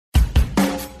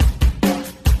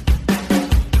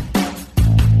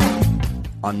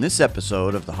On this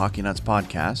episode of the Hockey Nuts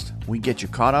podcast, we get you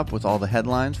caught up with all the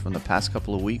headlines from the past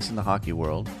couple of weeks in the hockey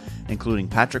world, including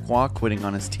Patrick Waugh quitting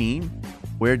on his team,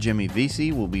 where Jimmy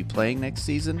Vesey will be playing next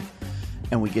season,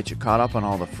 and we get you caught up on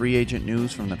all the free agent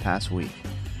news from the past week.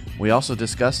 We also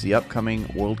discuss the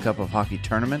upcoming World Cup of Hockey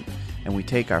tournament, and we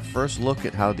take our first look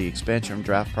at how the expansion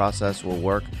draft process will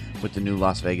work with the new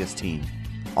Las Vegas team.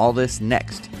 All this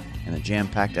next in a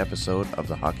jam-packed episode of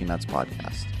the Hockey Nuts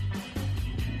podcast.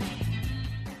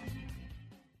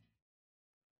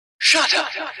 Shut up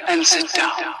and sit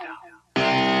down.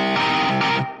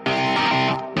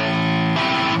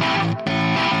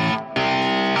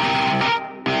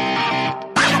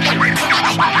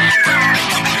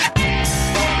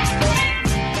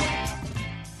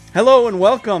 Hello and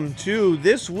welcome to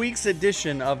this week's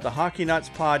edition of the Hockey Nuts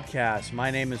podcast. My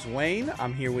name is Wayne.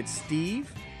 I'm here with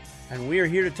Steve, and we are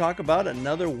here to talk about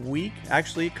another week,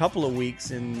 actually a couple of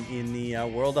weeks in the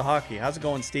world of hockey. How's it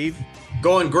going, Steve?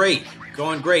 Going great.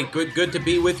 Good to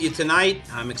be with you tonight.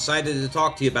 I'm excited to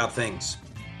talk to you about things.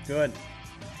 Good.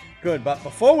 But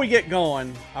before we get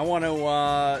going, I want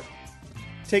to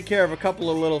take care of a couple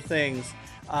of little things.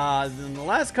 In the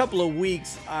last couple of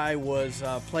weeks, I was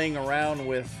playing around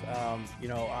with,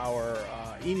 our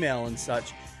email and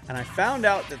such, and I found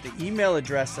out that the email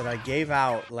address that I gave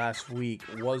out last week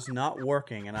was not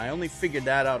working, and I only figured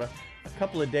that out a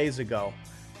couple of days ago.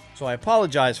 So I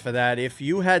apologize for that. If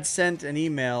you had sent an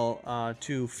email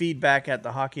to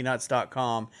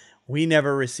feedback@thehockeynuts.com, we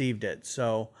never received it.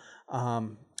 So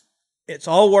it's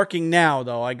all working now,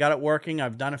 though. I got it working.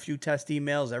 I've done a few test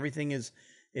emails. Everything is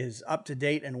up to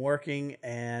date and working.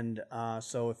 And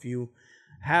so if you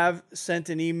have sent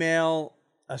an email,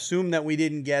 assume that we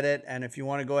didn't get it. And if you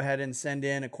want to go ahead and send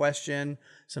in a question,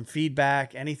 some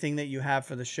feedback, anything that you have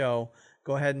for the show,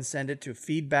 go ahead and send it to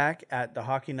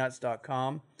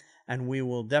feedback@thehockeynuts.com. And we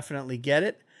will definitely get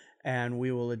it, and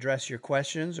we will address your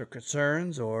questions or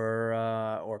concerns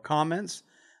or comments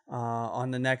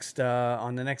on the next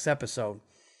episode.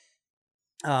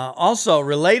 Also,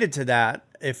 related to that,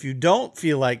 if you don't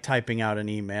feel like typing out an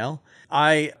email,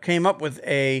 I came up with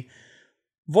a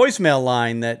voicemail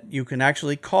line that you can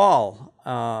actually call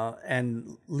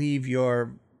and leave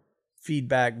your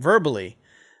feedback verbally,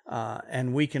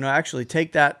 and we can actually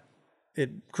take that.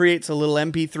 It creates a little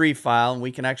MP3 file, and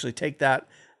we can actually take that,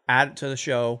 add it to the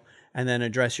show, and then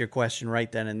address your question right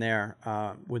then and there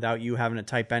without you having to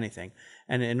type anything.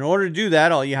 And in order to do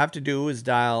that, all you have to do is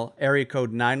dial area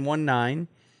code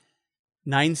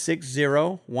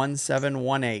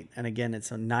 919-960-1718. And again,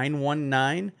 it's a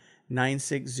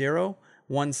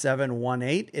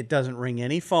 919-960-1718. It doesn't ring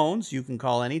any phones. You can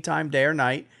call anytime, day or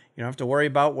night. You don't have to worry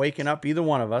about waking up either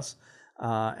one of us.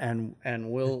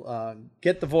 And we'll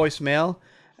get the voicemail,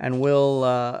 and we'll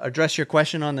address your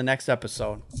question on the next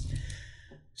episode.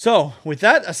 So, with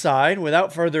that aside,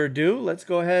 without further ado, let's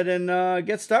go ahead and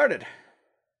get started.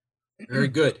 Very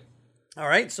good. All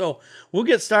right, so we'll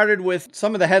get started with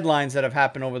some of the headlines that have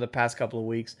happened over the past couple of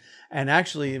weeks. And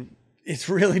actually, it's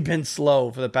really been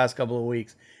slow for the past couple of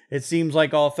weeks. It seems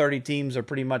like all 30 teams are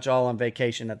pretty much all on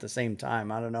vacation at the same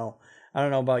time. I don't know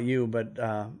about you, but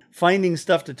finding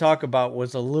stuff to talk about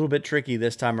was a little bit tricky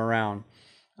this time around.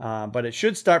 But it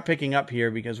should start picking up here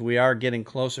because we are getting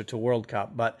closer to World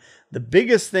Cup. But the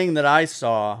biggest thing that I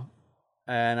saw,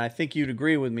 and I think you'd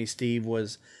agree with me, Steve,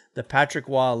 was the Patrick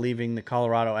Waugh leaving the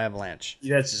Colorado Avalanche.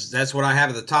 That's what I have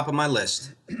at the top of my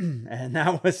list. And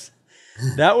that was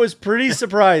pretty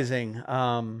surprising.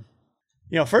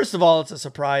 First of all, it's a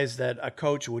surprise that a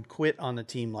coach would quit on the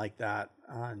team like that.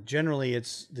 Generally,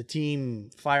 it's the team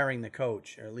firing the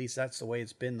coach, or at least that's the way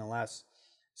it's been the last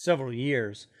several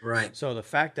years. Right. So the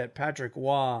fact that Patrick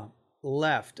Waugh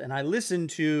left, and I listened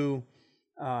to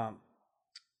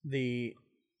the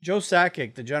Joe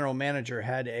Sakic, the general manager,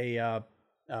 had a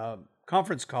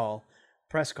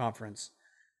press conference,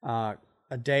 a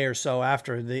day or so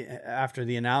after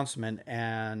the announcement,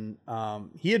 and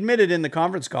he admitted in the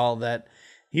conference call that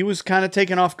he was kind of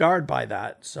taken off guard by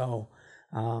that. So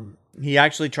he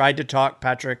actually tried to talk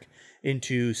Patrick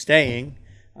into staying,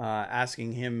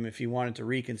 asking him if he wanted to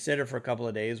reconsider for a couple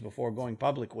of days before going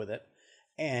public with it.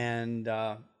 And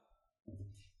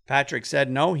Patrick said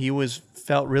no, he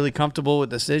felt really comfortable with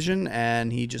the decision,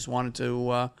 and he just wanted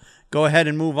to go ahead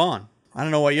and move on. I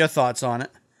don't know what your thoughts on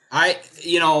it. I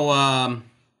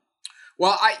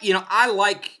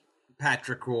like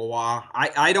Patrick Waugh.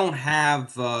 I don't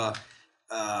have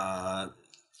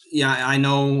I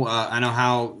know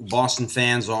how Boston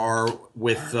fans are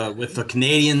with the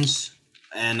Canadians.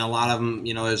 and a lot of them,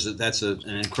 that's an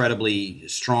incredibly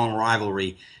strong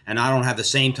rivalry, and I don't have the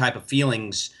same type of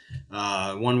feelings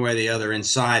one way or the other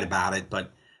inside about it.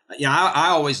 But yeah, I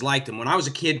always liked him. When I was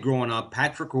a kid growing up,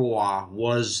 Patrick Roy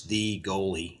was the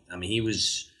goalie. I mean, he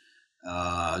was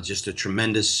just a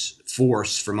tremendous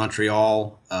force for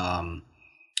Montreal.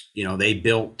 They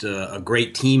built a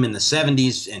great team in the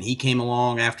 70s, and he came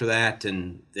along after that,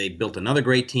 and they built another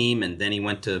great team, and then he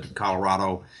went to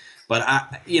Colorado. But I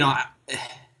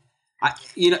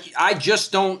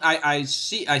just don't. I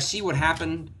see what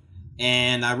happened,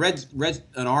 and I read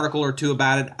an article or two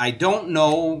about it. I don't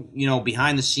know,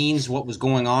 behind the scenes what was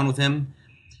going on with him,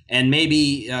 and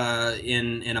maybe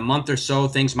in a month or so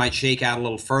things might shake out a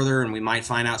little further, and we might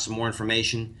find out some more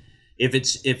information. If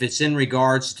it's in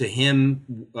regards to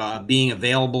him being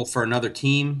available for another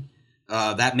team,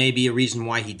 that may be a reason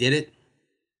why he did it.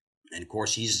 And of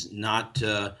course, he's not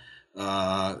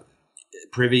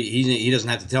privy. He doesn't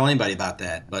have to tell anybody about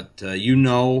that. But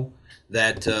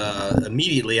that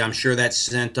immediately, I'm sure that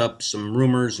sent up some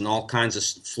rumors and all kinds of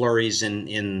flurries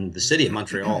in the city of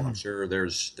Montreal. I'm sure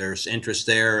there's interest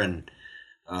there, and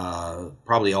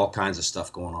probably all kinds of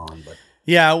stuff going on. But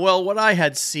yeah, well, what I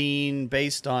had seen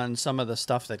based on some of the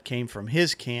stuff that came from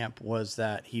his camp was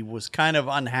that he was kind of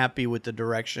unhappy with the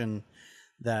direction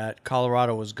that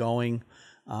Colorado was going.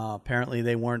 Apparently,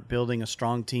 they weren't building a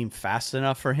strong team fast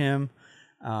enough for him.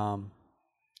 And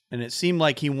it seemed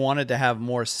like he wanted to have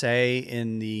more say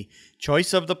in the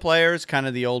choice of the players, kind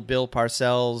of the old Bill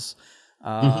Parcells.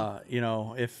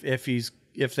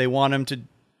 If they want him to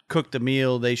cook the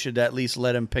meal, they should at least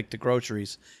let him pick the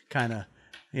groceries, kind of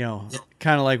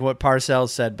like what Parcells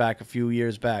said back a few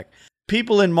years back.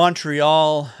 People in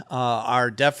Montreal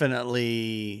are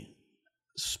definitely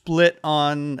split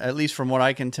on, at least from what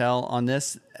I can tell, on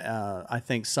this. I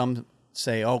think some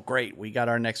say, oh, great, we got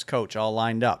our next coach all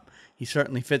lined up. He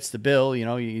certainly fits the bill.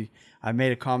 I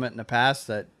made a comment in the past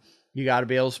that you got to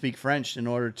be able to speak French in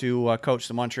order to coach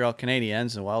the Montreal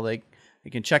Canadiens, and well, they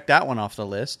can check that one off the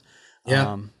list.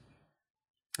 Yeah.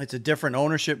 It's a different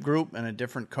ownership group and a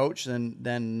different coach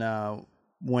than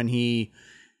when he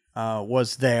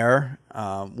was there,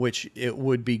 which it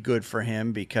would be good for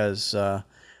him because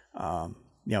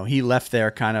he left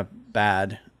there kind of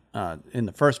bad in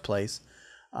the first place.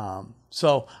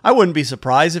 So I wouldn't be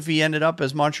surprised if he ended up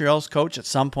as Montreal's coach at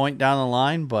some point down the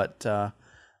line, but I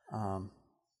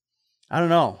don't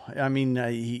know. I mean,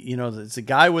 it's a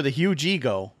guy with a huge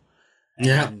ego.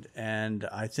 And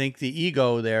I think the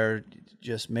ego there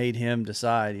just made him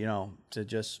decide, to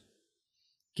just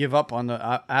give up on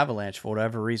the Avalanche for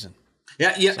whatever reason.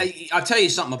 Yeah. So. I'll tell you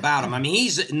something about him. I mean,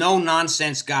 he's a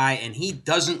no-nonsense guy, and he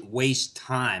doesn't waste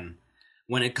time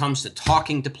when it comes to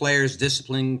talking to players,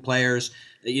 disciplining players.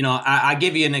 I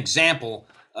give you an example,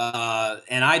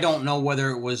 and I don't know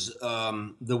whether it was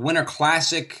the Winter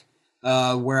Classic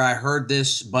where I heard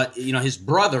this, but, his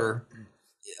brother,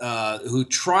 who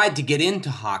tried to get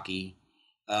into hockey,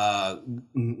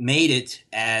 made it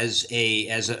as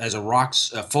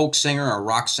a folk singer, a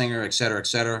rock singer, et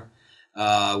cetera,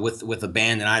 with a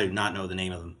band, and I do not know the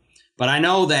name of them. But I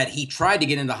know that he tried to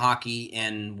get into hockey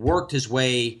and worked his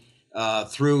way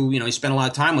through. He spent a lot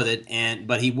of time with it,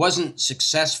 but he wasn't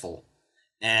successful.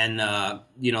 And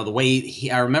the way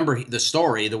I remember the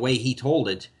story, the way he told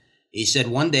it. He said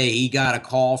one day he got a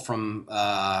call from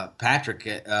Patrick.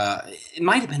 It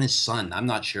might have been his son. I'm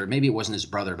not sure. Maybe it wasn't his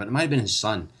brother, but it might have been his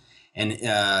son. And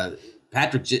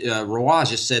Patrick Roy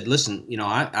just said, listen,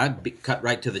 I'd be cut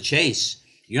right to the chase.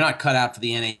 You're not cut out for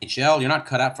the NHL. You're not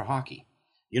cut out for hockey.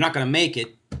 You're not going to make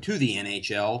it to the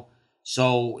NHL.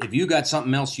 So if you got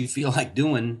something else you feel like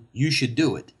doing, you should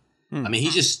do it. I mean, he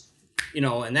just, and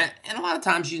a lot of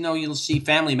times, you'll see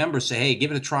family members say, hey,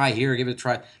 give it a try here, give it a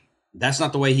try. That's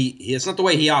not the way it's not the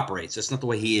way he operates. That's not the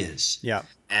way he is. Yeah.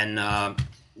 And,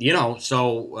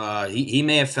 so he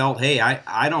may have felt, hey,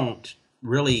 I don't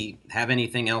really have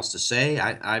anything else to say.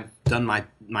 I've done my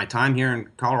time here in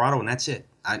Colorado, and that's it.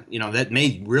 That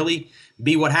may really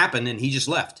be what happened, and he just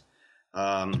left.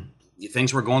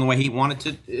 Things were going the way he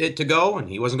wanted it to go, and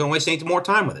he wasn't going to waste any more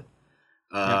time with it.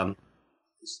 That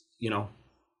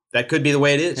could be the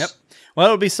way it is. Yep. Well,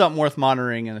 it'll be something worth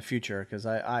monitoring in the future because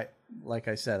I like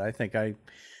I said, I think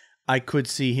I could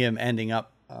see him ending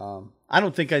up. I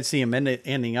don't think I'd see him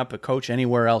ending up a coach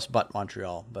anywhere else but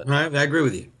Montreal. But I agree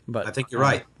with you. But I think you're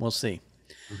right. We'll see.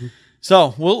 Mm-hmm.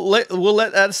 So we'll let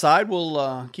that aside.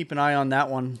 We'll keep an eye on that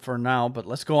one for now. But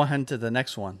let's go ahead to the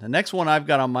next one. The next one I've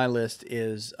got on my list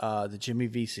is the Jimmy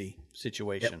Vesey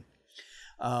situation.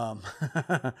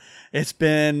 Yep. It's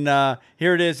been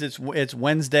here. It is. It's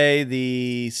Wednesday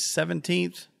the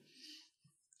 17th.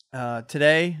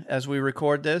 today as we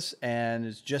record this, and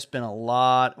it's just been a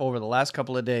lot over the last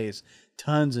couple of days.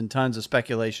 Tons and tons of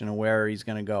speculation on where he's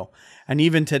going to go. And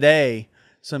even today,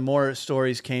 some more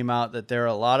stories came out that there are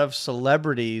a lot of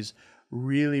celebrities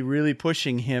really, really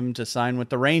pushing him to sign with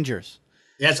the Rangers.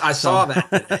 Yes, I saw that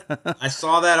today. I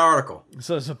saw that article.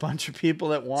 So there's a bunch of people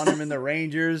that want him in the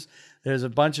Rangers. There's a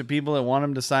bunch of people that want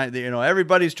him to sign.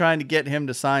 Everybody's trying to get him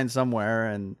to sign somewhere,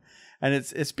 and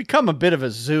it's become a bit of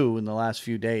a zoo in the last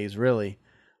few days, really,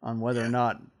 on whether or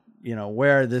not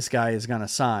where this guy is going to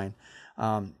sign.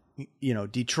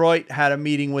 Detroit had a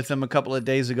meeting with him a couple of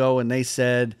days ago, and they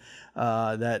said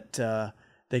that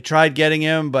they tried getting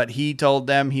him, but he told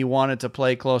them he wanted to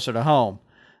play closer to home.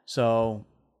 So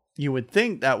you would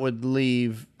think that would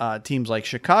leave teams like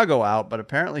Chicago out, but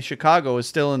apparently Chicago is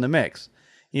still in the mix,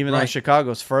 even though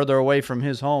Chicago's further away from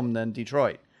his home than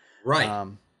Detroit. Right.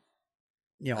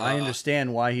 I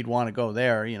understand why he'd want to go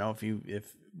there.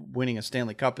 If winning a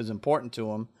Stanley Cup is important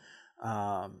to him,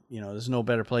 there's no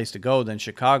better place to go than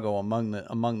Chicago among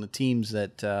the teams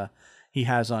that he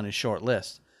has on his short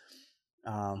list.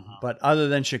 But other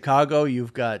than Chicago,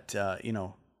 you've got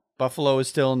Buffalo is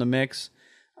still in the mix.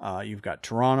 You've got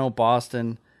Toronto,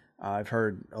 Boston. I've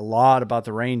heard a lot about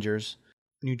the Rangers,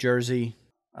 New Jersey.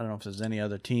 I don't know if there's any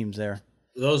other teams there.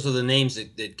 Those are the names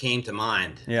that came to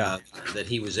mind. Yeah. That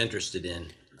he was interested in.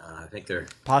 I think they're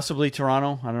possibly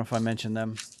Toronto. I don't know if I mentioned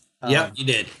them. Yeah, you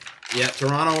did. Yeah,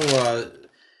 Toronto.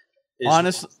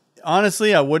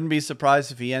 Honestly, I wouldn't be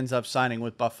surprised if he ends up signing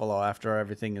with Buffalo after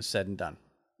everything is said and done.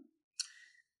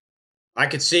 I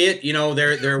could see it.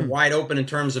 They're wide open in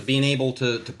terms of being able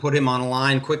to put him on a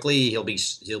line quickly. He'll be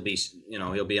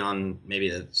on maybe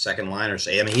the second line or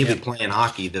say. I mean, he'll be playing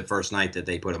hockey the first night that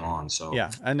they put him on. So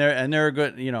yeah, and they're a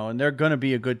good, and they're going to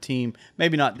be a good team.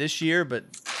 Maybe not this year, but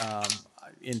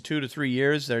in 2 to 3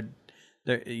 years, they're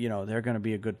going to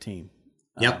be a good team.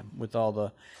 Yep. With all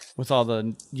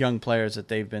the young players that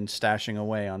they've been stashing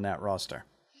away on that roster.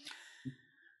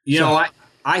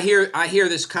 I hear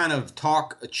this kind of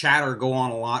chatter go on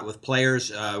a lot with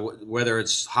players, whether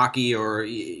it's hockey or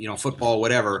football,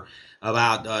 whatever,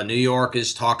 about New York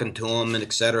is talking to them and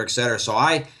et cetera, et cetera. So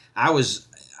I was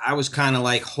kind of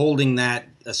like holding that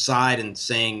aside and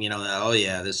saying, oh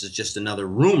yeah, this is just another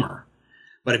rumor.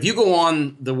 But if you go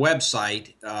on the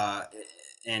website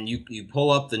and you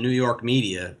pull up the New York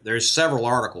media, there's several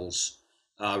articles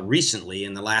recently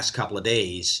in the last couple of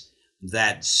days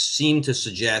that seem to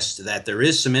suggest that there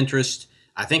is some interest.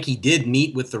 I think he did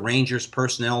meet with the Rangers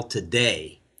personnel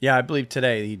today. Yeah, I believe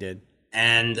today he did.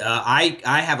 And I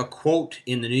have a quote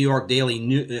in the New York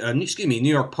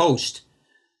New York Post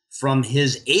from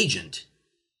his agent,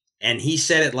 and he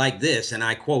said it like this, and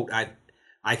I quote: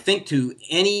 "I think to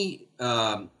any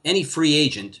free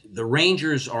agent, the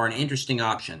Rangers are an interesting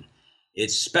option.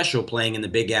 It's special playing in the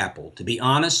Big Apple. To be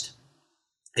honest,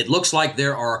 it looks like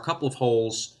there are a couple of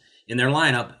holes in their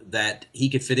lineup that he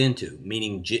could fit into,"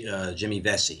 meaning Jimmy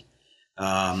Vesey.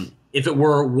 If it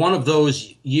were one of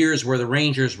those years where the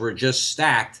Rangers were just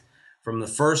stacked from the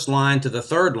first line to the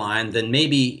third line, then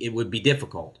maybe it would be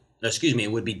difficult.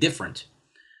 It would be different.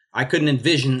 I couldn't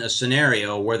envision a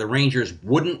scenario where the Rangers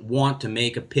wouldn't want to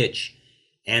make a pitch,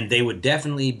 and they would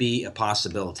definitely be a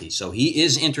possibility. So he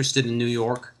is interested in New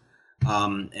York,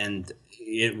 and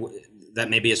that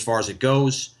may be as far as it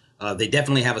goes. They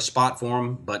definitely have a spot for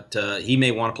him, but he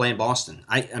may want to play in Boston.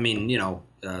 I mean,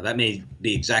 that may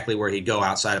be exactly where he'd go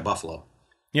outside of Buffalo.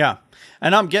 Yeah,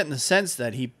 and I'm getting the sense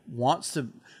that he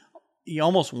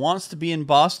almost wants to be in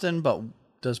Boston, but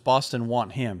does Boston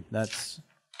want him? That's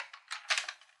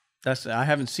I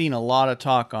haven't seen a lot of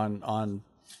talk on.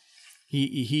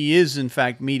 He is in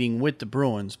fact meeting with the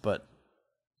Bruins, but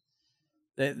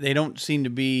they don't seem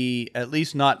to be, at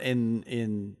least not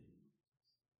in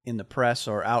the press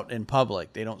or out in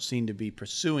public. They don't seem to be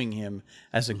pursuing him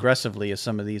as aggressively as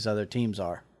some of these other teams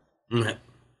are. Mm-hmm.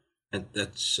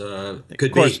 That's could be.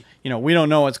 Of course, we don't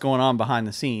know what's going on behind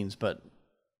the scenes, but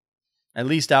at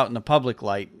least out in the public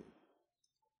light,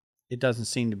 it doesn't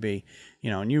seem to be.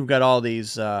 And you've got all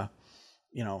these,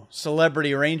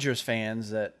 celebrity Rangers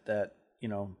fans that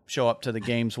show up to the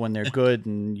games when they're good,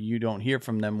 and you don't hear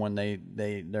from them when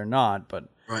they're not. But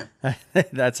right,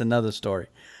 that's another story.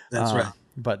 That's right.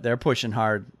 But they're pushing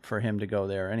hard for him to go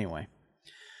there anyway.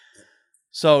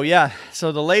 So yeah,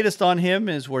 so the latest on him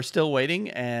is we're still waiting,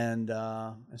 and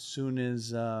as soon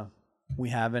as we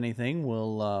have anything,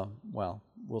 we'll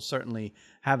certainly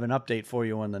have an update for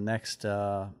you on the next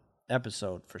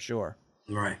episode for sure.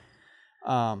 Right.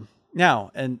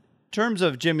 Now, in terms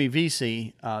of Jimmy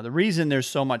Vesey, the reason there's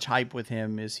so much hype with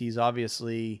him is he's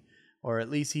obviously, or at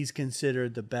least he's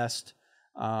considered the best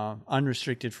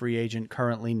unrestricted free agent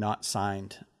currently not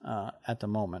signed at the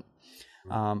moment.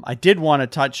 I did want to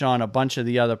touch on a bunch of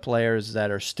the other players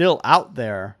that are still out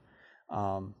there.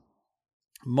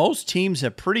 Most teams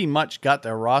have pretty much got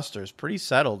their rosters pretty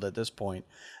settled at this point.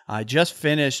 I just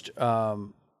finished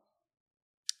updating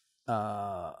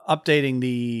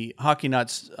the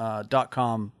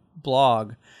hockeynuts.com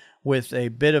blog with a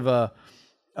bit of a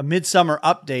midsummer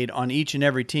update on each and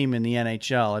every team in the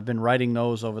NHL. I've been writing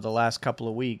those over the last couple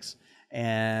of weeks,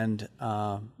 and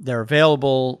they're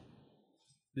available.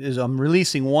 I'm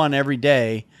releasing one every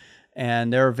day,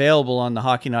 and they're available on the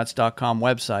hockeynuts.com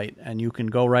website, and you can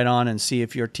go right on and see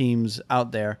if your team's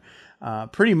out there.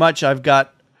 Pretty much I've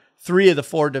got 3 of the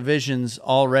 4 divisions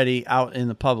already out in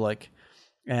the public,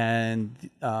 and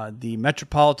the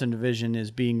Metropolitan Division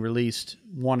is being released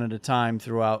one at a time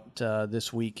throughout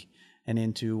this week and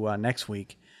into next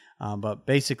week. But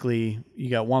basically, you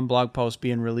got one blog post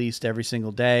being released every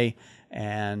single day,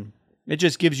 and it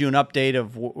just gives you an update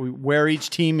of where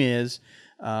each team is,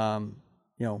 what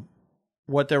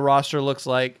their roster looks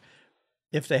like.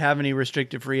 If they have any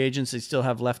restricted free agents, they still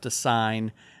have left to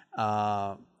sign.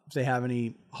 If they have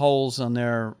any holes on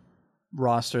their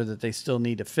roster that they still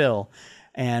need to fill.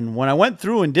 And when I went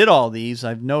through and did all these,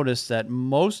 I've noticed that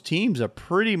most teams are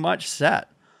pretty much set.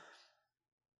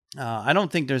 I don't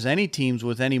think there's any teams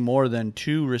with any more than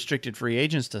 2 restricted free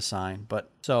agents to sign. But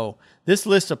so this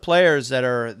list of players that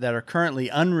are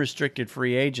currently unrestricted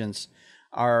free agents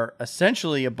are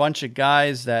essentially a bunch of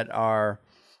guys that are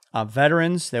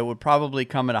veterans that would probably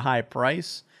come at a high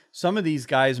price. Some of these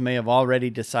guys may have already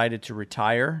decided to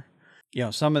retire.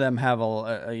 Some of them have a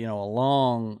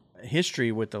long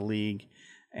history with the league,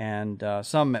 and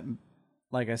some,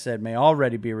 like I said, may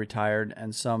already be retired,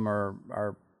 and some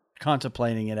are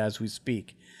contemplating it as we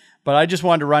speak. But I just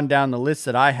wanted to run down the list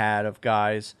that I had of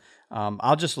guys.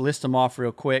 I'll just list them off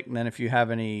real quick, and then if you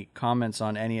have any comments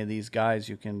on any of these guys,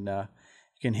 you can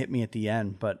hit me at the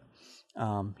end. But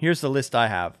here's the list I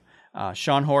have.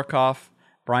 Sean Horkoff,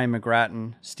 Brian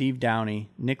McGrattan, Steve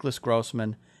Downey, Nicholas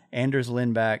Grossman, Anders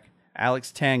Lindback,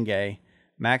 Alex Tanguay,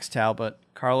 Max Talbot,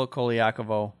 Carlo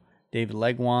Koliakovo, David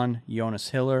Legwan,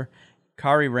 Jonas Hiller,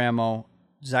 Kari Ramo,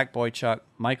 Zach Boychuk,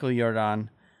 Michael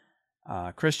Jordan,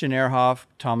 Christian Ehrhoff,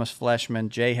 Thomas Fleshman,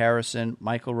 Jay Harrison,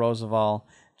 Michael Roosevelt,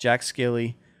 Jack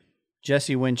Skilly,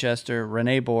 Jesse Winchester,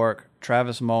 Renee Bork,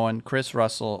 Travis Moen, Chris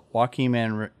Russell,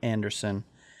 Joaquin Anderson,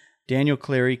 Daniel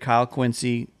Cleary, Kyle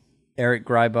Quincy, Eric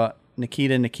Greiba,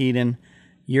 Nikita Nikitin,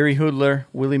 Yuri Hudler,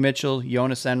 Willie Mitchell,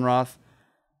 Jonas Enroth,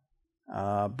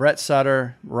 Brett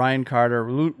Sutter, Ryan Carter,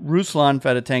 Ruslan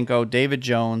Fedotenko, David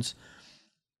Jones,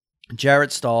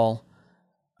 Jarrett Stahl,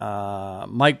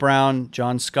 Mike Brown,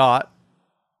 John Scott,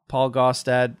 Paul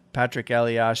Gostad, Patrick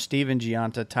Eliash, Steven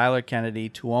Gianta, Tyler Kennedy,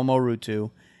 Tuomo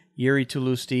Rutu, Yuri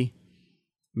Tulusti,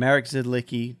 Marek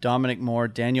Zidlicki, Dominic Moore,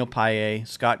 Daniel Paye,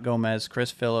 Scott Gomez,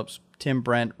 Chris Phillips, Tim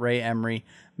Brent, Ray Emery,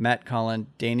 Matt Cullen,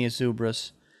 Dania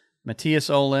Zubras, Matthias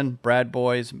Olin, Brad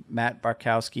Boys, Matt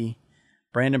Barkowski,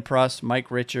 Brandon Pruss,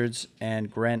 Mike Richards, and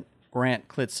Grant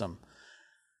Klitzum.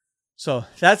 So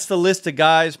that's the list of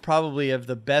guys probably of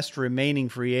the best remaining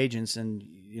free agents. And,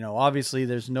 obviously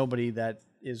there's nobody that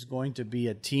is going to be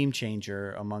a team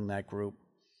changer among that group.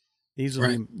 These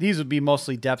would be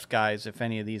mostly depth guys if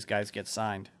any of these guys get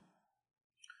signed.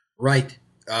 Right.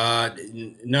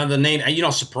 None of the name,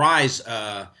 surprise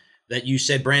that you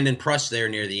said Brandon Pruss there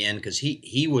near the end, because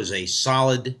he was a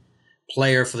solid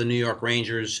player for the New York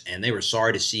Rangers, and they were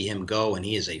sorry to see him go. And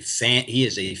he is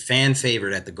a fan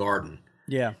favorite at the Garden.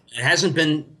 Yeah. It hasn't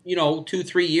been,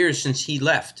 2-3 years since he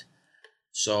left.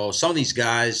 So some of these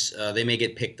guys, they may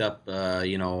get picked up,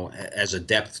 as a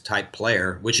depth type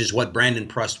player, which is what Brandon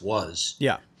Pruss was.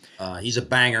 Yeah. He's a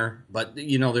banger, but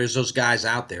there's those guys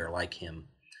out there like him.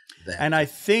 And I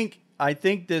think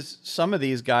there's some of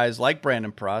these guys like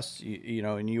Brandon Pruss,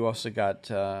 and you also got,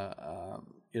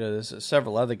 there's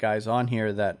several other guys on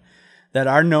here that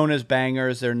are known as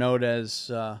bangers. They're known as,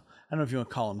 I don't know if you want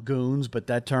to call them goons, but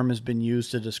that term has been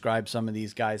used to describe some of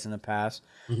these guys in the past.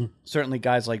 Mm-hmm. Certainly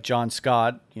guys like John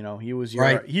Scott, he was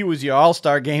your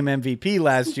All-Star Game MVP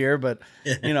last year, but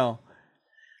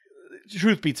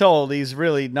truth be told, he's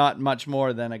really not much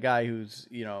more than a guy who's,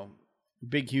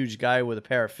 big, huge guy with a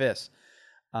pair of fists.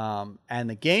 And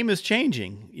the game is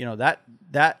changing.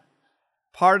 That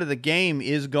part of the game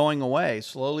is going away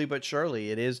slowly but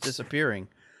surely. It is disappearing,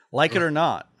 like it or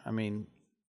not. I mean,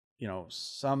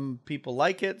 some people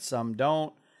like it, some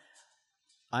don't.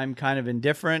 I'm kind of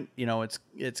indifferent.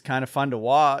 It's kind of fun to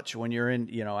watch when you're in,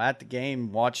 at the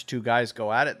game, watch 2 guys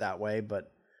go at it that way.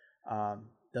 But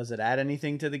does it add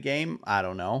anything to the game? I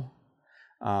don't know.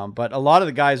 But a lot of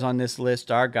the guys on this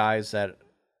list are guys that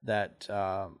that's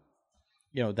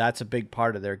a big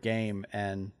part of their game,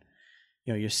 and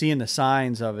you're seeing the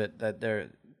signs of it, that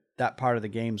that part of the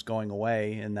game's going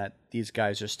away, and that these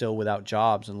guys are still without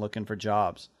jobs and looking for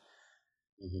jobs.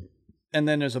 Mm-hmm. And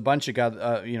then there's a bunch of guys,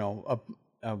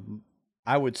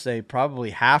 I would say probably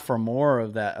half or more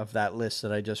of that list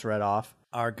that I just read off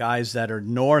are guys that are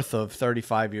north of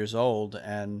 35 years old,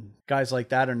 and guys like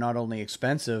that are not only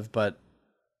expensive, but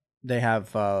they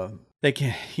have they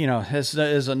can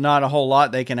there's not a whole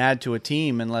lot they can add to a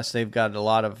team unless they've got a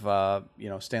lot of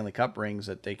Stanley Cup rings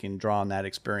that they can draw on that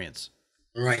experience.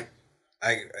 Right.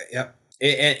 Yep.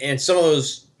 And some of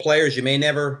those players you may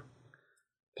never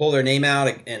pull their name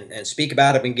out and speak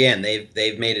about them again.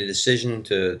 They've made a decision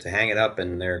to hang it up,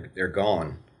 and they're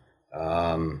gone.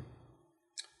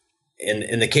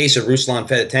 In the case of Ruslan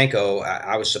Fedotenko,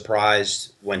 I was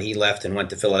surprised when he left and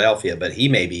went to Philadelphia, but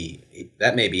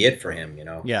that may be it for him,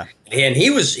 Yeah. And he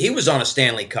was on a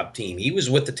Stanley Cup team. He was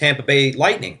with the Tampa Bay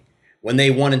Lightning when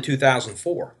they won in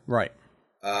 2004. Right.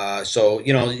 So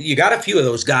you got a few of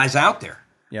those guys out there.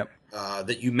 Yep.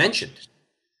 That you mentioned,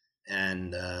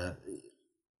 and so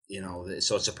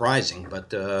it's surprising, but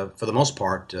for the most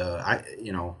part, for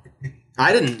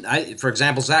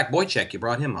example, Zach Boychuk, you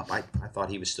brought him up. I thought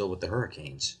he was still with the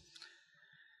Hurricanes.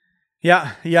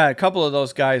 Yeah, a couple of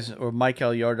those guys, or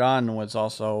Michael Jordan was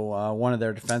also one of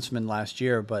their defensemen last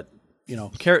year, but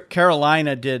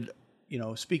Carolina did,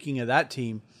 speaking of that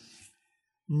team,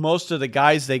 most of the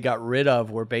guys they got rid of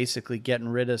were basically getting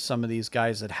rid of some of these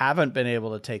guys that haven't been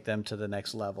able to take them to the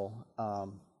next level.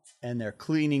 And they're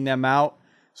cleaning them out,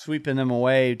 sweeping them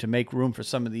away to make room for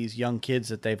some of these young kids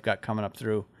that they've got coming up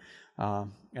through.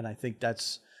 And I think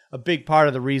that's a big part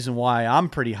of the reason why I'm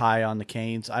pretty high on the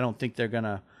Canes. I don't think they're going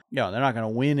to, they're not going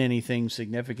to win anything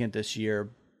significant this year,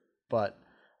 but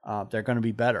they're going to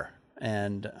be better.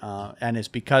 And it's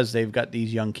because they've got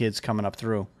these young kids coming up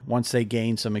through. Once they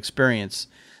gain some experience,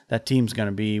 that team's going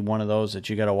to be one of those that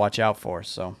you got to watch out for.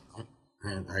 So,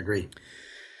 I agree.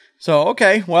 So,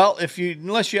 okay, well,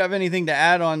 unless you have anything to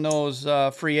add on those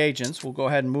free agents, we'll go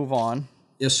ahead and move on.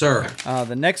 Yes, sir.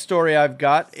 The next story I've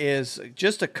got is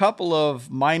just a couple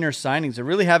of minor signings. There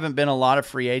really haven't been a lot of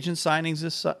free agent signings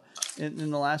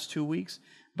in the last 2 weeks,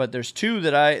 but there's two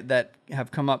that have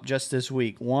come up just this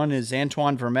week. One is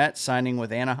Antoine Vermette signing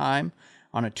with Anaheim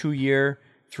on a 2-year,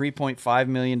 $3.5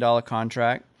 million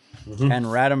contract, and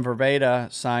Radim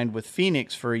Verbata signed with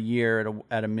Phoenix for a year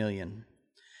at $1 million.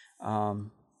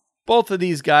 Both of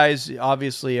these guys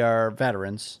obviously are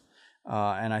veterans.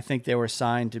 And I think they were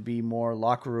signed to be more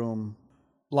locker room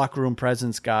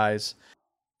presence guys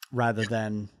rather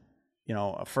than,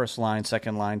 a first line,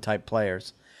 second line type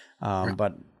players.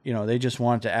 But, they just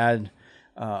wanted to add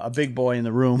a big boy in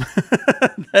the room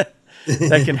that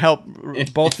can help.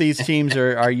 Both these teams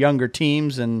are younger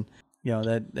teams, and,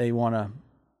 that they want to,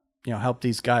 help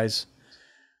these guys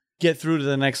get through to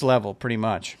the next level pretty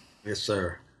much. Yes,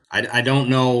 sir. I don't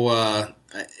know. I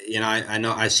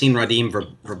know I've seen Radim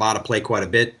Verbata play quite a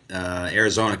bit.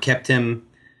 Arizona kept him.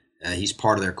 He's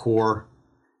part of their core,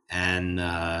 and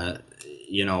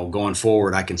going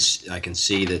forward, I can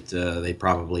see that they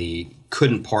probably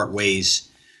couldn't part ways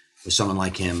with someone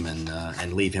like him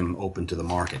and leave him open to the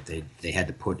market. They had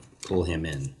to pull him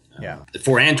in.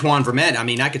 For Antoine Vermette,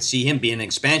 I could see him being an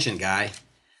expansion guy,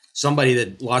 somebody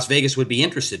that Las Vegas would be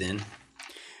interested in.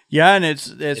 Yeah, and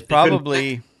it's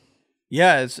probably.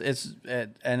 Yeah,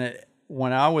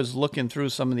 when I was looking through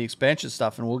some of the expansion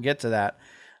stuff, and we'll get to that,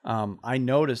 I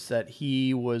noticed that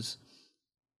he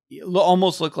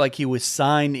almost looked like he was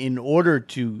signed in order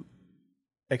to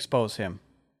expose him.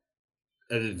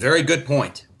 A very good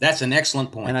point. That's an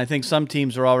excellent point. And I think some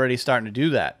teams are already starting to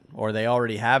do that, or they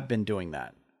already have been doing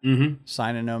that,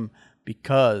 signing them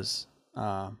because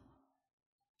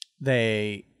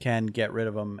they can get rid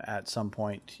of them at some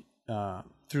point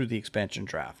through the expansion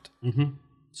draft.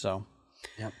 So,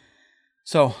 yep.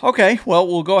 So, okay, well,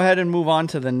 we'll go ahead and move on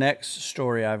to the next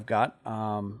story I've got.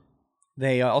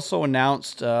 They also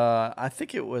announced, I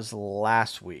think it was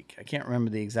last week. I can't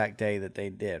remember the exact day that they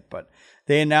did, but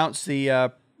they announced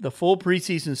the full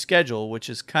preseason schedule, which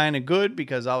is kind of good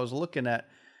because I was looking at,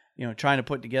 trying to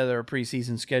put together a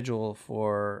preseason schedule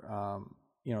for,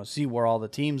 see where all the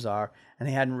teams are, and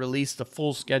they hadn't released the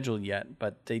full schedule yet,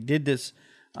 but they did this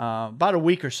about a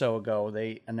week or so ago.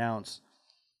 They announced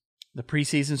the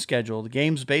preseason schedule. The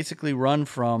games basically run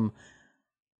from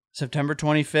September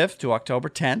 25th to October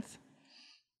 10th.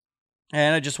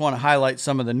 And I just want to highlight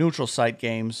some of the neutral site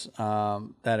games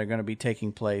that are going to be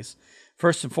taking place.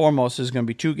 First and foremost, there's going to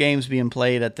be 2 games being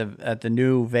played at the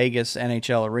new Vegas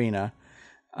NHL Arena.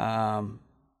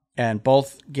 And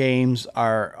both games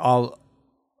are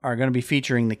going to be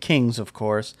featuring the Kings, of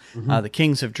course. The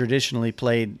Kings have traditionally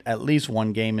played at least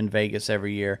one game in Vegas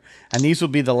every year. And these will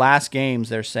be the last games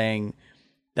they're saying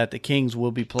that the Kings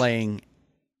will be playing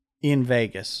in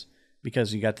Vegas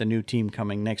because you got the new team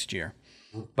coming next year.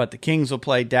 But the Kings will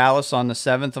play Dallas on the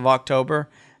 7th of October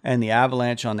and the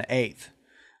Avalanche on the 8th.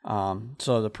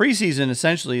 So the preseason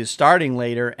essentially is starting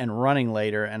later and running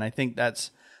later, and I think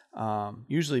that's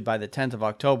usually by the 10th of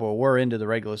October we're into the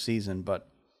regular season, but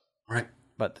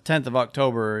the 10th of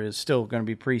October is still going to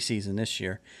be preseason this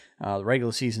year. The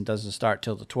regular season doesn't start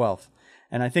till the 12th,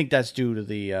 and I think that's due to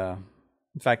the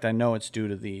in fact, I know it's due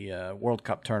to the World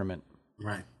Cup tournament.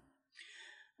 Right.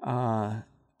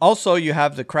 Also, you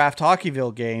have the Kraft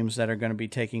Hockeyville games that are going to be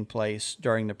taking place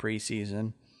during the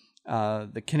preseason.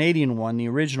 The Canadian one, the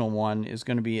original one, is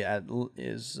going to be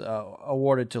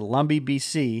awarded to Lumbee,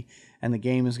 BC, and the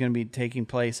game is going to be taking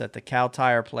place at the Cal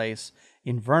Tire Place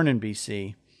in Vernon,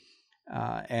 BC.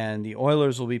 And the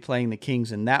Oilers will be playing the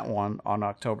Kings in that one on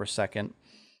October 2nd.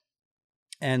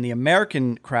 And the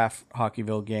American Kraft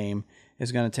Hockeyville game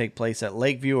is going to take place at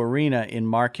Lakeview Arena in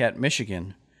Marquette,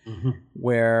 Michigan,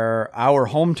 where our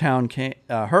hometown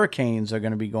Hurricanes are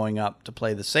going to be going up to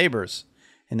play the Sabres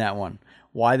in that one.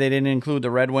 Why they didn't include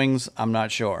the Red Wings, I'm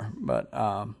not sure. But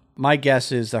my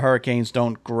guess is the Hurricanes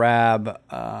don't grab,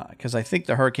 because I think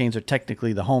the Hurricanes are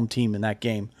technically the home team in that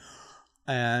game.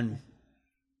 And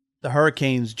the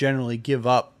Hurricanes generally give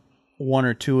up one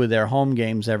or two of their home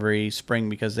games every spring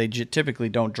because they typically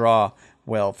don't draw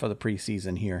well for the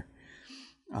preseason here.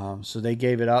 So they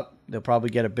gave it up. They'll probably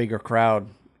get a bigger crowd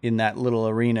in that little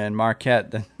arena in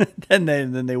Marquette than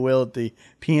they will at the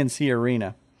PNC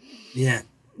Arena. Yeah.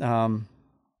 And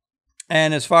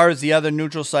as far as the other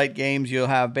neutral site games, you'll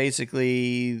have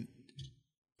basically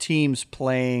teams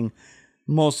playing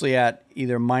mostly at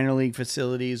either minor league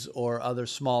facilities or other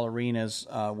small arenas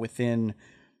within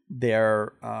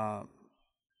their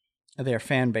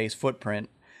fan base footprint.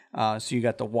 So you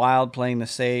got the Wild playing the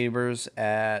Sabres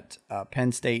at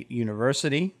Penn State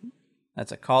University.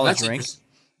 That's a college rink.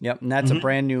 Yep, and that's a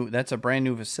brand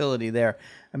new facility there.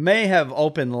 It may have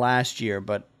opened last year,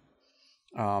 but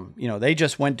they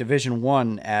just went Division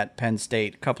I at Penn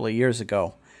State a couple of years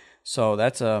ago. So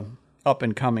that's a up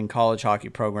and coming college hockey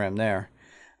program there.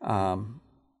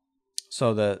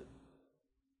 So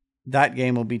that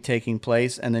game will be taking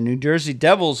place, and the New Jersey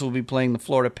Devils will be playing the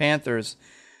Florida Panthers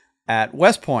at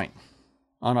West Point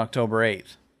on October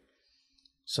 8th.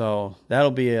 So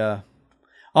that'll be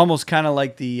almost kind of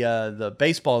like the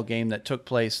baseball game that took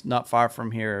place not far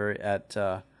from here at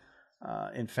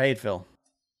in Fayetteville.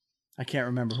 I can't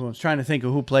remember who. I was trying to think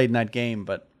of who played in that game,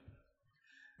 but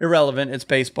irrelevant. It's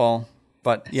baseball.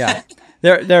 But yeah,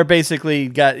 they're basically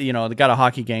got they got a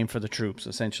hockey game for the troops.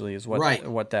 Essentially, is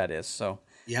what that is. So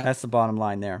that's the bottom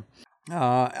line there.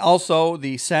 Also,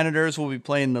 the Senators will be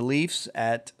playing the Leafs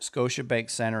at Scotiabank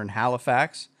Center in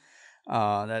Halifax.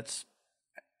 I'd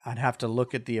have to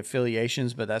look at the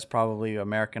affiliations, but that's probably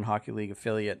American Hockey League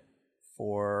affiliate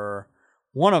for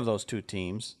one of those two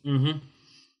teams.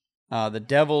 The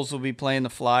Devils will be playing the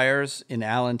Flyers in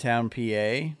Allentown,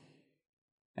 PA,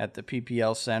 at the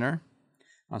PPL Center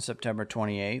on September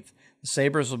 28th. The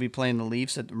Sabres will be playing the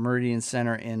Leafs at the Meridian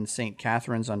Center in St.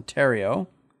 Catharines, Ontario.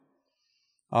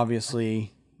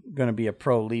 Obviously, going to be a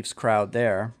pro-Leafs crowd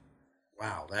there.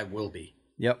 Wow, that will be.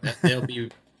 Yep. There'll be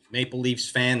Maple Leafs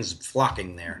fans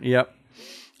flocking there. Yep.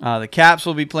 The Caps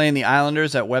will be playing the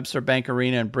Islanders at Webster Bank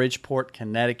Arena in Bridgeport,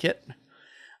 Connecticut.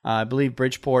 I believe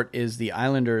Bridgeport is the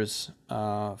Islanders'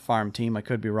 farm team. I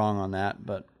could be wrong on that,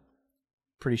 but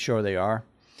pretty sure they are.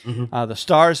 The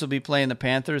Stars will be playing the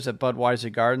Panthers at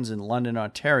Budweiser Gardens in London,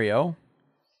 Ontario.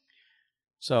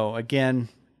 So, again,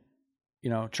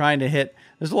 trying to hit...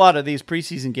 There's a lot of these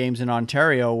preseason games in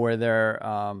Ontario where they're,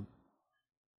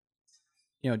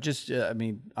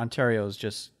 Ontario is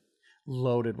just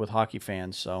loaded with hockey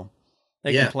fans, so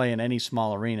they can play in any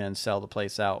small arena and sell the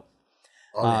place out.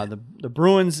 The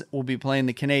Bruins will be playing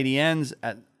the Canadiens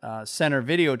at Center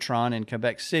Videotron in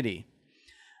Quebec City.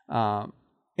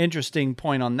 Interesting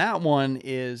point on that one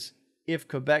is if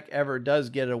Quebec ever does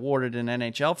get awarded an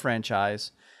NHL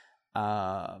franchise,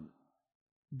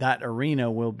 that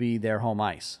arena will be their home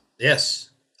ice. Yes.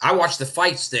 I watched the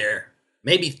fights there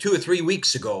maybe 2 or 3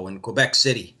 weeks ago in Quebec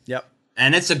City. Yep.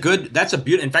 And that's a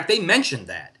beautiful, in fact, they mentioned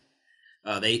that.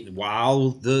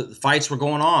 While the fights were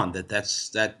going on,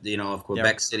 if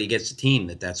Quebec City gets a team,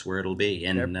 that's where it'll be.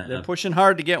 And they're pushing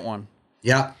hard to get one.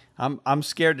 Yeah. I'm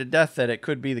scared to death that it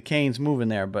could be the Canes moving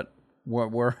there, but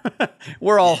we're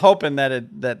we're all hoping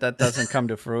that that doesn't come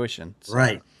to fruition. So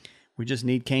right. We just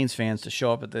need Canes fans to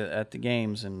show up at the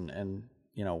games, and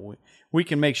we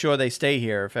can make sure they stay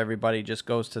here if everybody just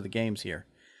goes to the games here.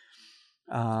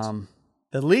 The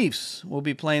Leafs will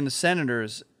be playing the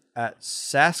Senators at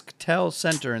SaskTel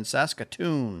Center in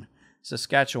Saskatoon,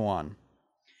 Saskatchewan.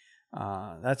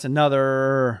 That's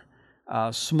another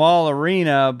small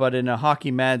arena, but in a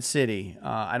hockey-mad city.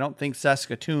 I don't think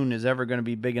Saskatoon is ever going to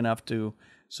be big enough to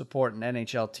support an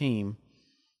NHL team,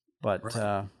 but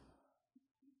right.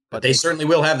 But they certainly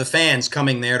will have the fans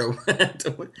coming there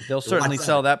they'll certainly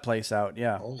sell that place out.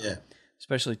 Yeah. Oh yeah.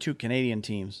 Especially 2 Canadian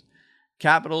teams.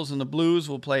 Capitals and the Blues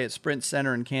will play at Sprint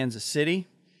Center in Kansas City.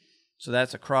 So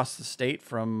that's across the state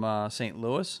from St.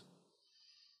 Louis.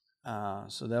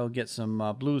 So they'll get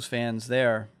some Blues fans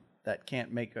there that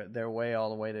can't make their way all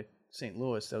the way to St.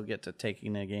 Louis. They'll get to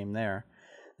taking a game there.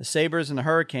 The Sabres and the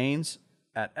Hurricanes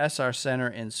at SR Center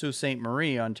in Sault Ste.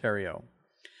 Marie, Ontario.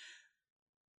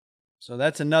 So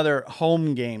that's another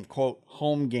home game, quote,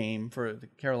 home game for the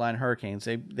Carolina Hurricanes.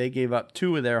 They gave up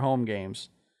 2 of their home games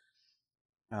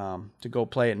to go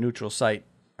play at neutral site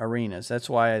arenas. That's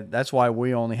why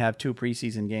we only have 2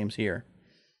 preseason games here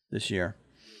this year.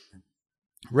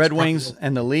 Red Wings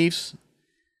and the Leafs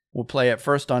will play at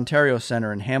First Ontario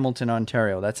Center in Hamilton,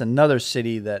 Ontario. That's another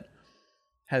city that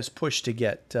has pushed to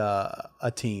get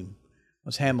a team. It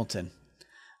was Hamilton.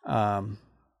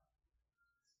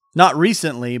 Not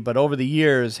recently, but over the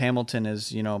years, Hamilton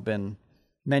has been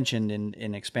mentioned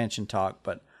in expansion talk.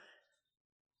 But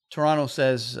Toronto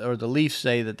says, or the Leafs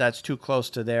say, that that's too close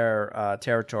to their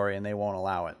territory and they won't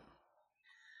allow it.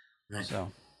 Right.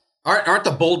 So, aren't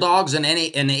the Bulldogs an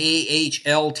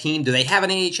AHL team? Do they have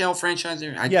an AHL franchise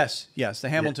there? Yes, the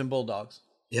Hamilton Bulldogs.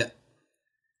 Yeah.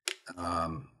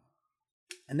 And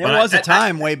there was a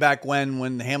time way back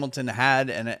when Hamilton had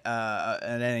an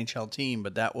NHL team,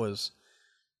 but that was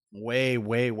way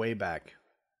back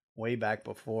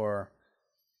before,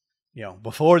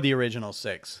 before the original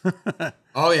 6.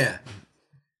 Oh yeah.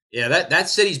 Yeah, that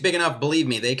city's big enough, believe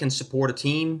me, they can support a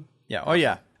team. Yeah. Oh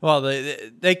yeah. Well,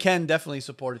 they can definitely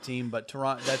support a team, but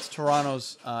that's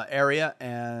Toronto's area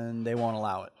and they won't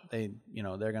allow it.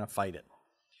 They're going to fight it.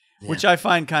 Yeah. Which I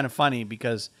find kind of funny,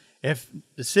 because if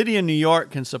the city of New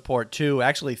York can support 2,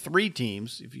 actually 3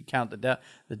 teams, if you count the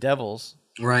Devils.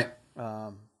 Right.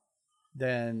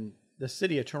 Then the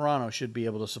city of Toronto should be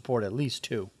able to support at least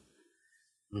 2.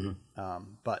 Mm-hmm.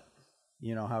 But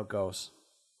you know how it goes.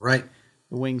 Right.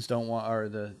 The Wings don't want, or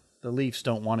the Leafs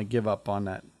don't want to give up on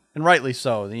that, and rightly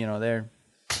so. They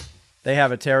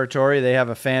have a territory, they have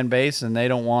a fan base, and they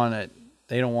don't want it.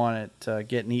 They don't want it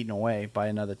getting eaten away by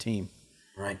another team.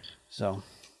 Right. So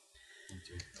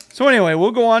anyway,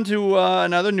 we'll go on to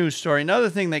another news story. Another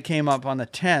thing that came up on the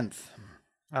 10th.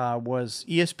 Was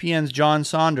ESPN's John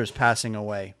Saunders passing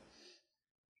away.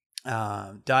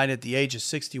 Died at the age of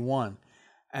 61.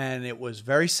 And it was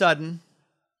very sudden.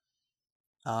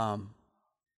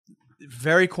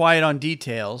 Very quiet on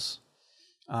details.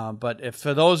 But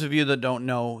for those of you that don't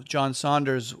know, John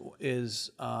Saunders is,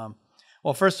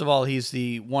 first of all, he's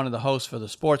one of the hosts for the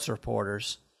Sports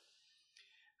Reporters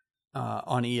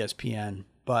on ESPN.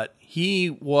 But he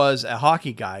was a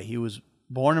hockey guy. He was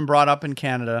born and brought up in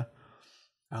Canada.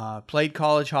 Played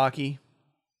college hockey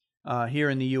here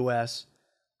in the U.S.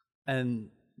 And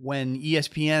when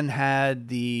ESPN had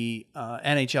the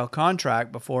NHL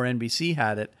contract before NBC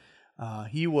had it,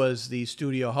 he was the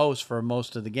studio host for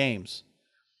most of the games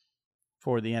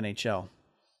for the NHL.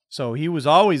 So he was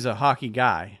always a hockey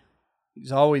guy.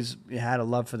 He's always had a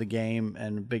love for the game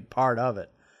and a big part of it.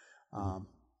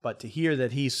 But to hear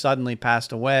that he suddenly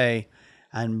passed away,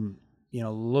 and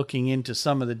looking into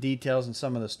some of the details and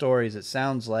some of the stories, it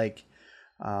sounds like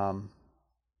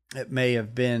it may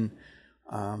have been,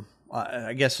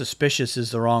 I guess suspicious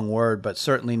is the wrong word, but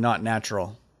certainly not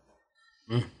natural.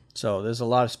 So there's a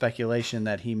lot of speculation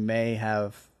that he may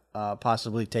have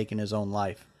possibly taken his own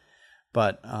life.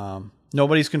 But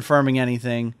nobody's confirming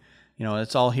anything.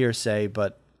 It's all hearsay,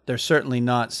 but they're certainly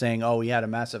not saying, oh, he had a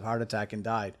massive heart attack and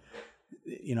died.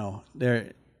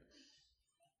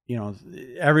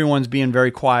 Everyone's being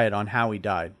very quiet on how he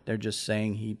died. They're just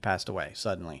saying he passed away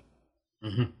suddenly.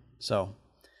 Mm-hmm. So,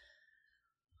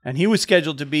 and he was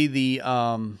scheduled to be the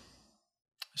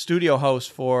studio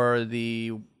host for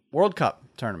the World Cup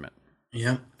tournament.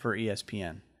 Yeah. For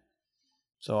ESPN.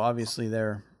 So obviously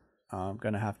they're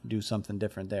going to have to do something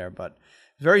different there. But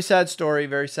very sad story.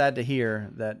 Very sad to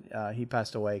hear that he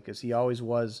passed away, because he always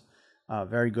was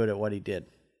very good at what he did.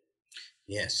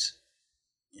 Yes.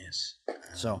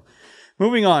 So,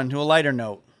 moving on to a lighter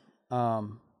note.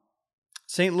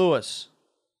 St. Louis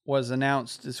was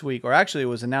announced this week, or actually it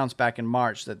was announced back in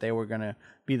March that they were going to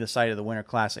be the site of the Winter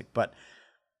Classic. But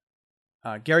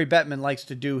Gary Bettman likes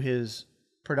to do his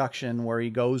production where he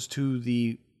goes to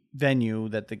the venue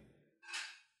that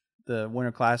the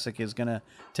Winter Classic is going to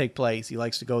take place. He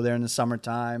likes to go there in the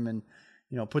summertime and,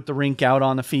 put the rink out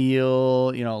on the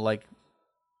field, like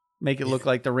make it look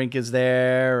like the rink is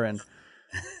there and,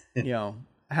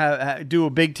 do a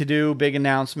big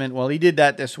announcement. Well, he did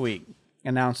that this week,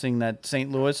 announcing that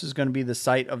St. Louis is going to be the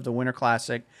site of the Winter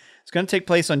Classic. It's going to take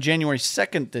place on January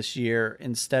 2nd this year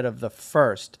instead of the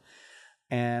 1st.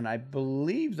 And I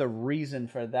believe the reason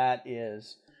for that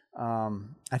is,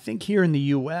 I think here in the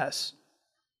U.S.,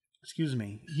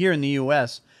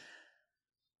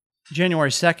 January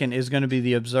 2nd is going to be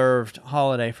the observed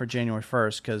holiday for January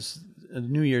 1st because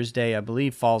New Year's Day, I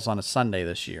believe, falls on a Sunday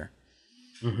this year.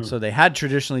 Mm-hmm. So they had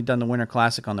traditionally done the Winter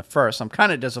Classic on the 1st. I'm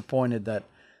kind of disappointed that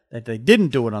they didn't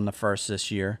do it on the 1st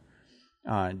this year,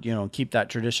 keep that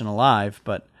tradition alive.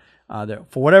 But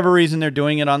for whatever reason, they're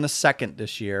doing it on the 2nd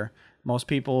this year. Most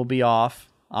people will be off.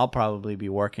 I'll probably be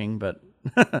working, but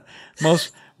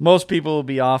most people will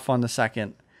be off on the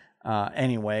 2nd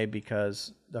anyway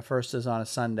because the 1st is on a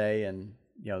Sunday, and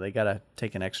they got to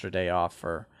take an extra day off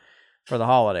for the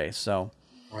holidays. So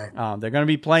right. They're going to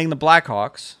be playing the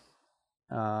Blackhawks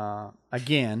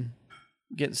again.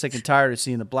 Getting sick and tired of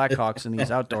seeing the Blackhawks in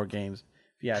these outdoor games,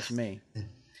 if you ask me.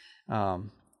 I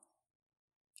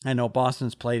know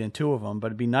Boston's played in 2 of them, but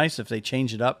it'd be nice if they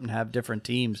change it up and have different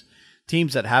teams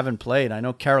that haven't played. I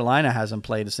know Carolina hasn't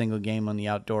played a single game on the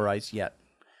outdoor ice yet.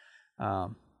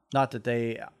 Not that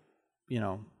they,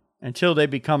 until they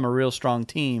become a real strong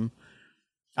team,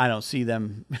 I don't see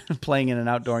them playing in an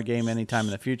outdoor game anytime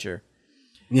in the future.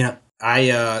 Yeah,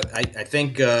 I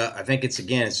think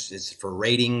it's for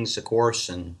ratings, of course,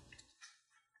 and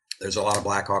there's a lot of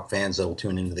Blackhawk fans that will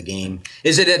tune into the game.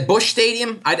 Is it at Busch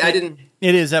Stadium? I didn't.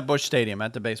 It is at Busch Stadium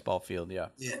at the baseball field. Yeah.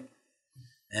 Yeah.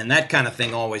 And that kind of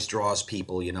thing always draws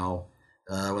people,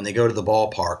 when they go to the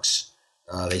ballparks.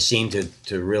 They seem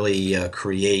to really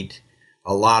create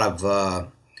a lot of,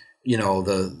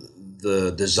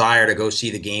 the desire to go see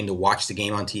the game, to watch the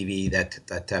game on TV,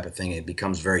 that type of thing. It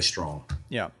becomes very strong.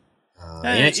 Yeah.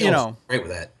 And it's great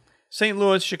with that. St.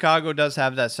 Louis, Chicago does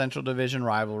have that Central Division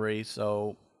rivalry,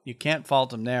 so you can't fault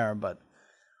them there. But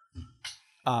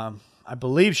I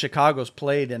believe Chicago's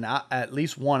played in at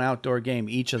least one outdoor game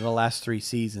each of the last 3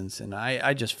 seasons, and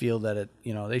I just feel that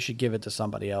they should give it to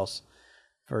somebody else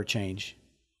for a change.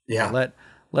 Yeah,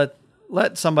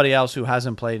 let somebody else who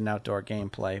hasn't played an outdoor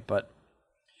game play. But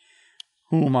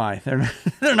who am I? They're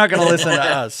not going to listen to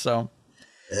us. So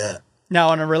yeah. Now,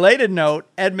 on a related note,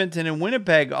 Edmonton and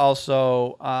Winnipeg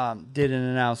also did an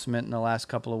announcement in the last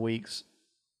couple of weeks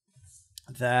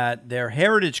that their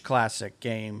Heritage Classic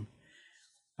game.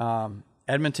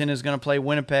 Edmonton is going to play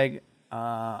Winnipeg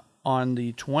on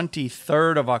the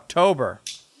 23rd of October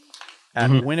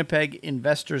at Winnipeg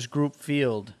Investors Group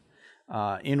Field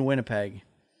in Winnipeg.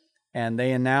 And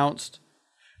they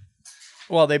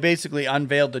they basically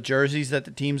unveiled the jerseys that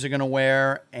the teams are going to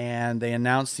wear, and they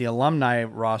announced the alumni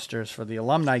rosters for the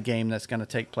alumni game that's going to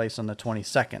take place on the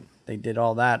 22nd. They did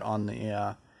all that on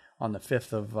the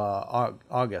 5th of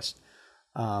August.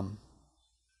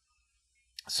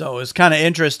 So it's kind of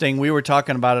interesting. We were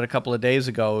talking about it a couple of days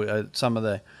ago. Some of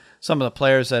the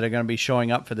players that are going to be showing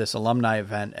up for this alumni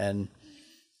event, and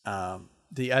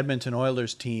the Edmonton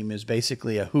Oilers team is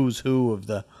basically a who's who of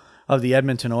the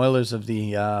Edmonton Oilers of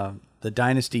the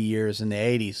dynasty years in the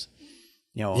 80s.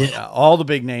 All the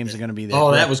big names are going to be there.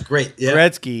 Oh, that was great. Yeah.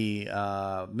 Gretzky,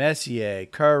 Messier,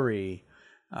 Curry,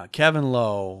 Kevin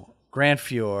Lowe, Grant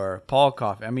Fuhr, Paul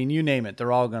Coffey. I mean, you name it,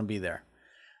 they're all going to be there.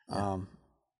 Yeah.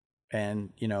 And,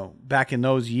 back in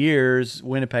those years,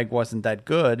 Winnipeg wasn't that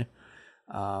good.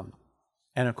 And,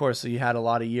 of course, you had a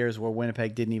lot of years where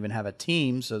Winnipeg didn't even have a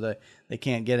team, so they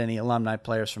can't get any alumni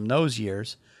players from those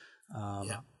years.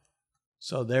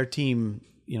 So their team,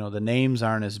 the names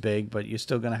aren't as big, but you're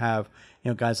still going to have,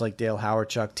 guys like Dale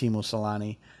Hawerchuk, Timo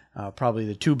Solani, probably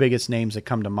the 2 biggest names that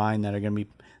come to mind that are going to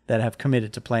be that have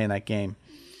committed to play in that game.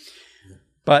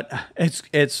 But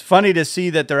it's funny to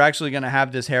see that they're actually going to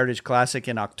have this Heritage Classic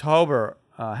in October,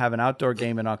 have an outdoor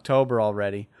game in October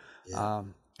already. Yeah.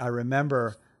 I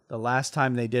remember the last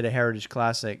time they did a Heritage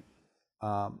Classic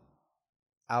out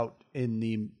in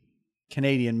the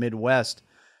Canadian Midwest,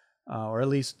 or at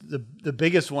least the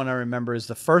biggest one I remember is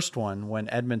the first one when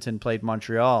Edmonton played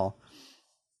Montreal.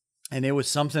 And it was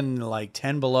something like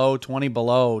 10 below, 20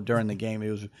 below during the game.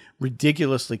 It was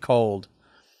ridiculously cold.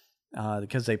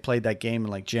 Because they played that game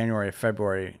in like January or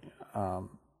February. But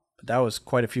that was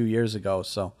quite a few years ago.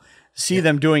 So see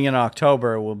them doing it in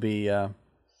October will be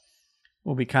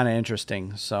kind of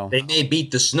interesting. So they may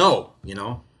beat the snow, you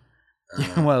know.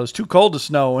 Well, it was too cold to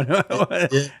snow, and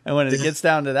when it Yeah. gets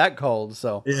down to that cold,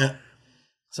 Yeah.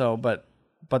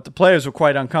 But the players were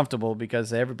quite uncomfortable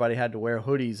because everybody had to wear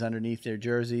hoodies underneath their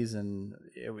jerseys, and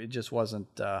it just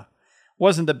wasn't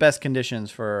the best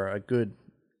conditions for a good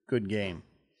game.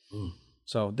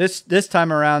 So this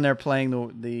time around, they're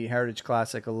playing the Heritage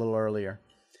Classic a little earlier,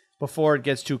 before it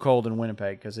gets too cold in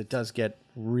Winnipeg, because it does get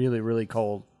really, really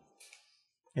cold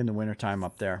in the wintertime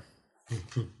up there.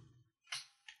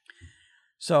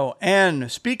 So,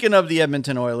 and speaking of the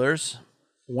Edmonton Oilers,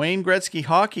 Wayne Gretzky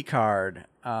hockey card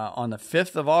on the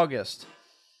 5th of August,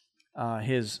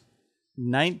 his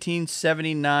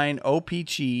 1979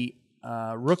 OPG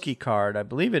rookie card, I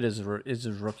believe it is his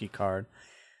rookie card,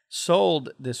 sold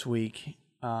this week.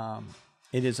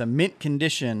 It is a mint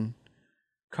condition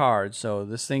card, so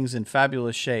this thing's in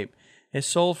fabulous shape. It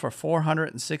sold for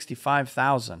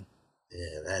 $465,000.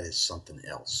 Yeah, that is something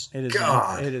else. It is.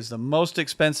 God. It is the most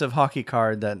expensive hockey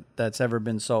card that's ever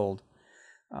been sold.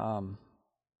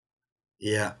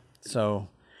 Yeah. So,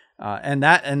 and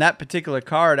that particular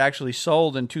card actually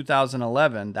sold in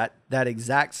 2011. That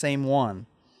exact same one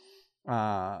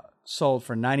sold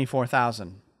for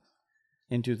 $94,000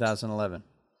 in 2011.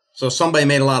 So somebody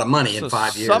made a lot of money in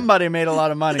 5 years. Somebody made a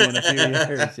lot of money in a few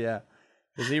years, yeah.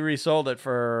 Because he resold it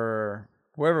for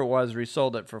whoever it was,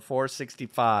 resold it for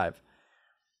 $465,000.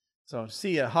 So to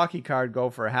see a hockey card go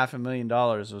for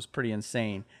 $500,000 was pretty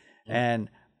insane. And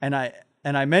I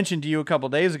mentioned to you a couple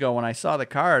days ago when I saw the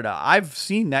card, I've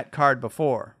seen that card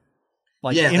before.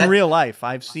 Like in real life,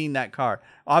 I've seen that card.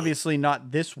 Obviously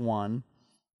not this one,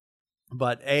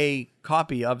 but a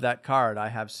copy of that card I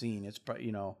have seen. It's,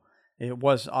 you know, it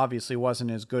was obviously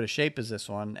wasn't as good a shape as this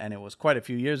one, and it was quite a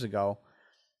few years ago.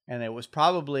 And it was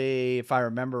probably, if I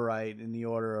remember right, in the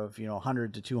order of,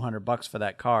 $100 to $200 for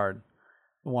that card.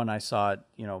 The one I saw it,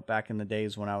 back in the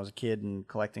days when I was a kid and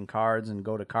collecting cards and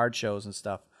go to card shows and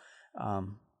stuff.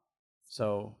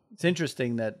 So it's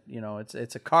interesting that,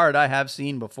 it's a card I have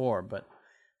seen before, but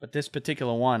this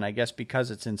particular one, I guess because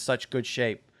it's in such good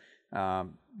shape,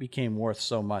 became worth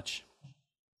so much.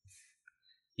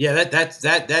 Yeah,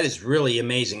 that is really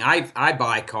amazing. I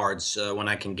buy cards when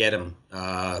I can get them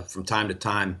from time to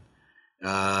time,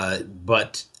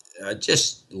 but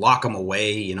just lock them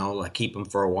away. I keep them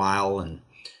for a while, and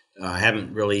I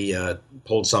haven't really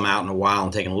pulled some out in a while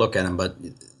and taken a look at them. But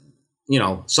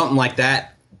something like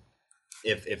that,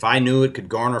 if I knew it could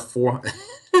garner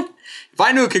if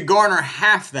I knew it could garner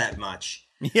half that much,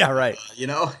 yeah, right.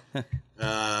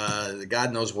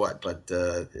 God knows what, but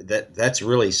that's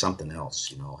really something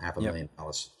else.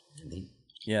 $500,000.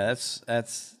 Yeah,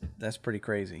 that's pretty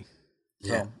crazy.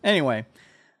 Yeah. So anyway,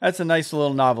 that's a nice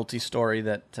little novelty story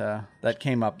that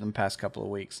came up in the past couple of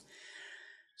weeks.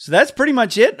 So that's pretty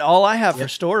much it. All I have for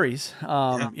stories,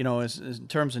 is in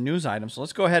terms of news items. So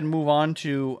let's go ahead and move on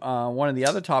to one of the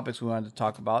other topics we wanted to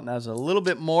talk about, and that was a little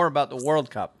bit more about the World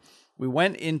Cup. We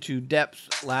went into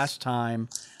depth last time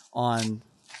on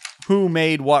who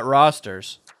made what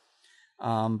rosters,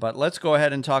 but let's go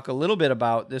ahead and talk a little bit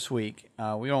about this week.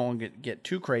 We don't want to get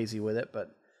too crazy with it,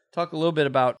 but talk a little bit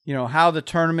about how the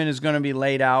tournament is going to be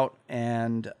laid out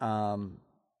and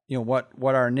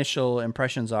what our initial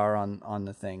impressions are on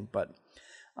the thing. But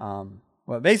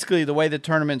basically the way the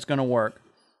tournament's going to work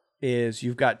is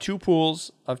you've got two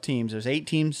pools of teams. There's 8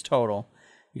 teams total.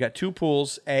 You got two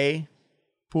pools, A,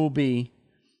 Pool B.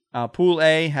 Pool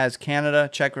A has Canada,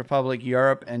 Czech Republic,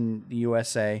 Europe, and the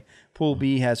USA. Pool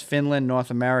B has Finland,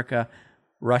 North America,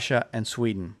 Russia, and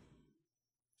Sweden.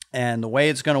 And the way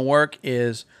it's going to work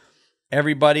is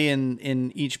everybody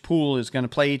in each pool is going to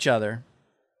play each other.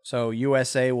 So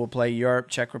USA will play Europe,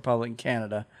 Czech Republic, and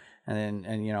Canada,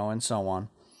 and so on.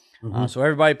 Mm-hmm. So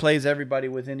everybody plays everybody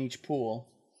within each pool.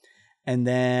 And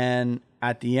then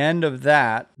at the end of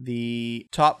that, the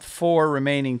top 4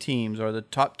 remaining teams, or the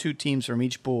top 2 teams from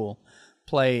each pool,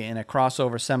 play in a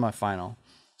crossover semifinal.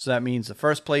 So that means the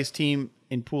first place team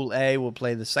in Pool A will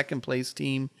play the second place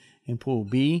team in Pool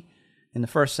B in the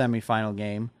first semifinal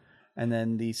game. And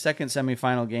then the second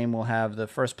semifinal game will have the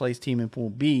first place team in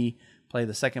Pool B play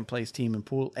the second place team in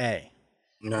Pool A.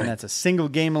 Right. And that's a single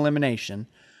game elimination.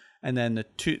 And then the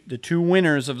two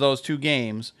winners of those 2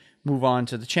 games move on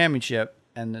to the championship,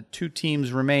 and the 2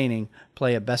 teams remaining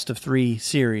play a best-of-3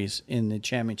 series in the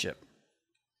championship.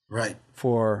 Right.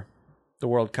 For the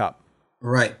World Cup.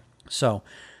 Right. So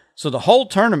the whole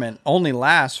tournament only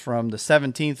lasts from the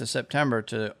 17th of September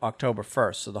to October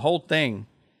 1st. So the whole thing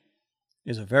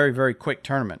is a very, very quick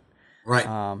tournament. Right.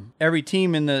 Every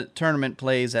team in the tournament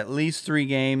plays at least 3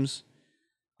 games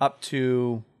up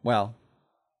to, well,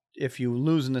 if you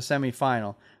lose in the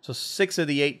semifinal, so 6 of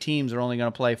the 8 teams are only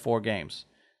going to play 4 games,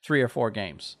 3 or 4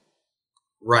 games.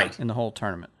 Right. In the whole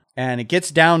tournament. And it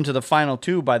gets down to the final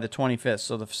 2 by the 25th.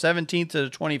 So the 17th to the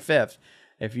 25th,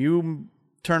 if you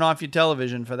turn off your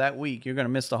television for that week, you're going to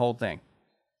miss the whole thing.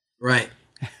 Right.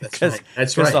 That's right.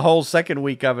 That's right. Because the whole second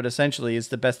week of it essentially is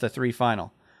the best of 3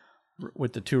 final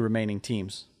with the 2 remaining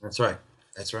teams. That's right.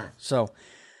 That's right. So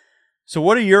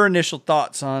what are your initial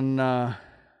thoughts on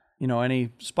any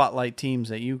spotlight teams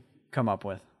that you come up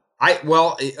with?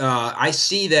 I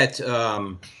see that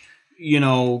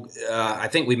I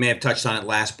think we may have touched on it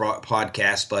last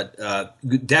podcast, but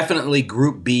definitely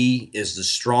Group B is the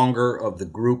stronger of the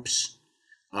groups.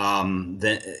 As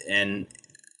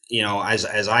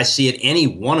I see it, any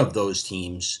one of those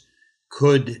teams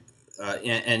could,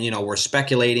 we're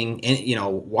speculating,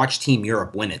 watch Team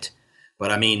Europe win it.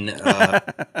 But I mean,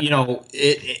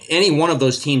 any one of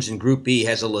those teams in Group B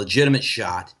has a legitimate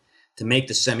shot to make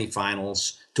the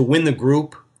semifinals, to win the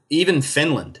group. Even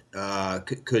Finland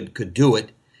could do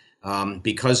it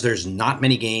because there's not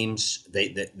many games.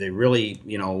 They really,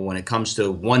 when it comes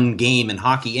to one game in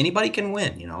hockey, anybody can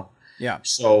win. Yeah.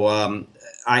 So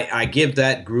I give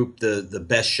that group the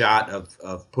best shot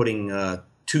of putting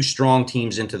 2 strong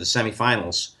teams into the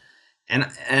semifinals.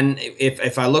 And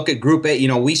if I look at Group A,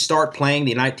 we start playing.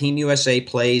 The Team USA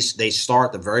plays. They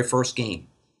start the very first game.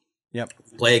 Yep.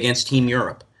 Play against Team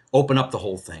Europe. Open up the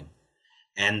whole thing.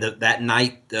 And that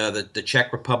night, the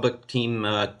Czech Republic team,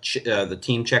 the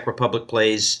Team Czech Republic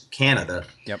plays Canada.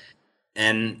 Yep.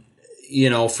 And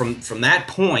from that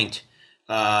point,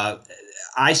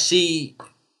 I see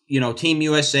Team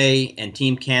USA and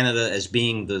Team Canada as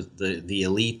being the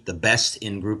elite, the best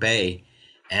in Group A.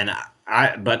 And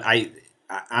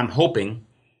I'm hoping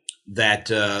that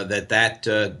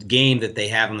game that they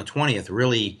have on the 20th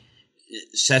really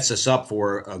sets us up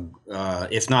for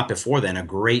if not before then, a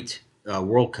great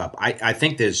World Cup. I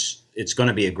think it's going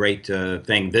to be a great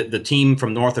thing. The team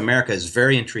from North America is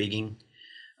very intriguing.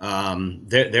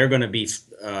 They're going to be.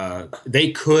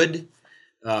 They could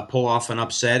pull off an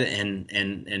upset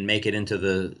and make it into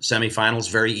the semifinals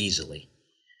very easily.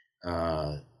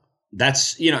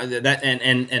 That's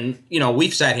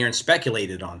we've sat here and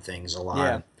speculated on things a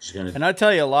lot. Yeah. And I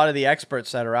tell you, a lot of the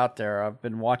experts that are out there, I've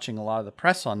been watching a lot of the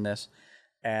press on this,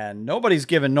 and nobody's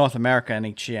given North America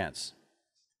any chance.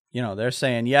 They're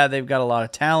saying, they've got a lot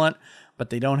of talent, but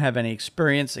they don't have any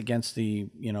experience against the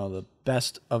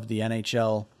best of the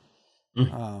NHL,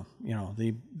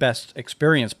 the best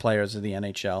experienced players of the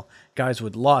NHL, guys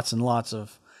with lots and lots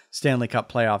of Stanley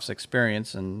Cup playoffs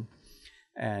experience, and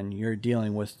you're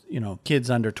dealing with, kids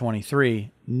under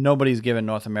 23. Nobody's given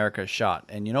North America a shot.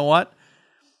 And you know what?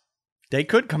 They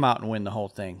could come out and win the whole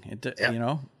thing.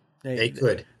 They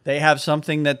could. They have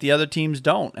something that the other teams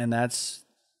don't, and that's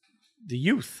the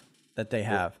youth that they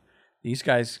have. These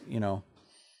guys, I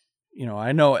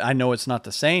know it's not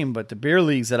the same, but the beer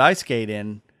leagues that I skate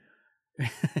in,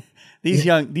 these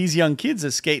young kids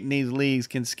that skate in these leagues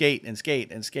can skate and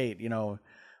skate and skate.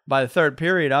 By the third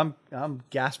period, I'm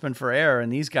gasping for air,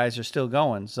 and these guys are still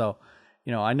going. So,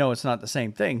 I know it's not the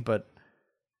same thing, but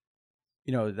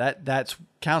that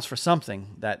counts for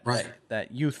something. That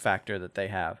youth factor that they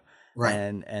have, right?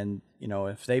 And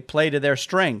if they play to their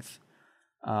strength,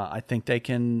 I think they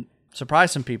can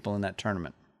surprise some people in that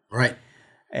tournament. Right.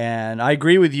 And I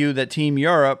agree with you that Team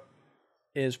Europe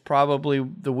is probably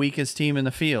the weakest team in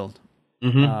the field.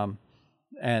 Mm-hmm.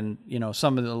 And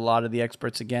a lot of the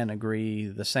experts again agree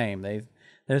the same.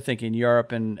 They're thinking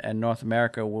Europe and North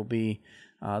America will be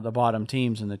the bottom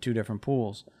teams in the 2 different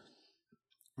pools.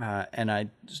 And I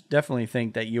definitely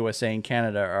think that USA and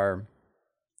Canada are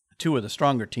 2 of the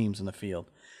stronger teams in the field.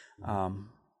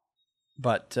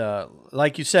 But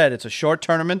like you said, it's a short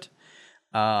tournament.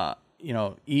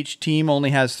 Each team only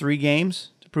has 3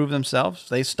 games to prove themselves. If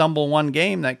they stumble one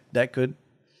game, that could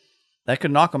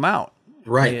knock them out.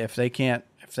 Right. If they can't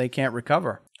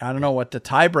recover. I don't know what the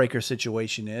tiebreaker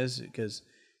situation is, because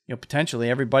potentially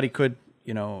everybody could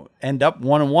end up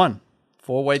 1-1,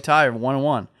 4-way tie of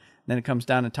 1-1. Then it comes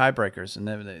down to tiebreakers,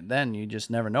 and then you just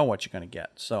never know what you're going to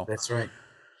get. So that's right.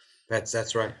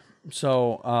 That's right.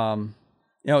 So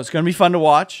it's going to be fun to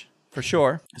watch for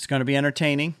sure. It's going to be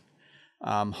entertaining.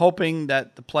 Hoping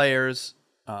that the player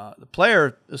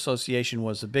association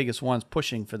was the biggest ones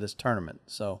pushing for this tournament.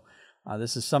 So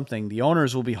this is something the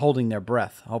owners will be holding their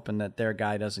breath, hoping that their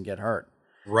guy doesn't get hurt.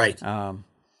 Right.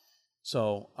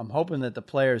 So I'm hoping that the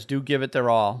players do give it their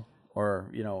all,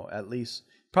 or at least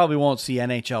probably won't see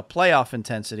NHL playoff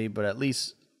intensity, but at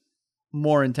least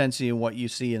more intensity than what you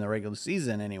see in the regular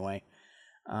season anyway.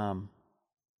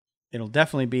 it'll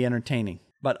definitely be entertaining.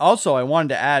 But also, I wanted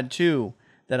to add too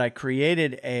that I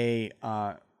created a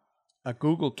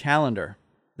Google Calendar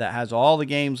that has all the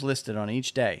games listed on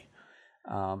each day.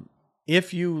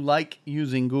 If you like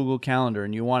using Google Calendar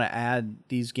and you want to add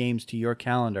these games to your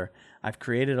calendar, I've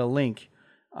created a link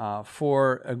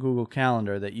for a Google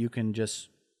Calendar that you can just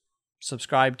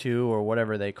subscribe to, or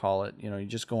whatever they call it. You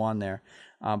just go on there.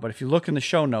 But if you look in the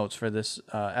show notes for this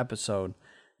episode,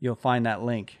 you'll find that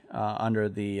link under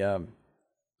the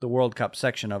World Cup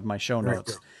section of my show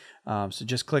notes. So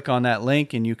just click on that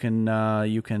link, and you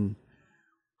can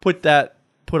put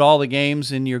all the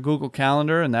games in your Google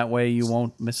Calendar, and that way you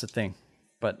won't miss a thing.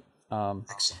 But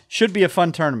should be a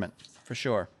fun tournament for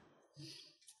sure.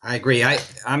 I agree.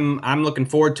 I'm looking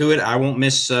forward to it. I won't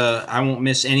miss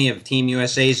any of Team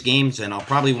USA's games, and I'll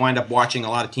probably wind up watching a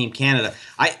lot of Team Canada.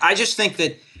 I just think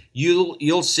that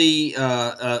you'll see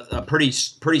a pretty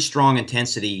strong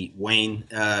intensity, Wayne.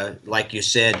 Like you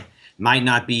said, might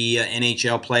not be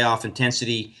NHL playoff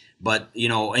intensity, but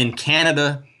in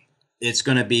Canada, it's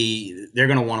going to be. They're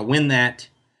going to want to win that.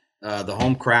 The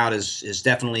home crowd is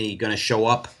definitely going to show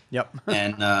up. Yep.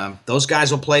 And those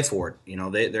guys will play for it.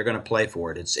 They're going to play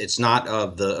for it. It's not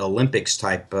of the Olympics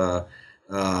type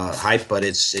hype, but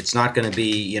it's not going to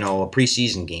be a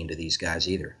preseason game to these guys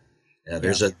either.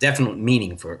 There's a definite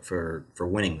meaning for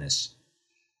winning this.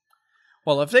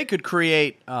 Well, if they could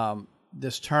create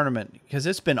this tournament, because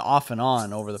it's been off and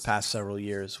on over the past several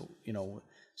years.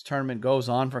 This tournament goes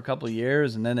on for a couple of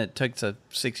years, and then it takes a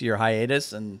 6-year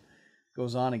hiatus and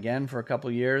goes on again for a couple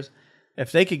of years.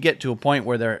 If they could get to a point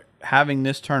where they're having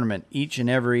this tournament each and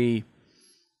every,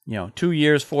 2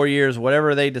 years, 4 years,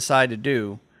 whatever they decide to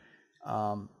do,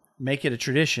 make it a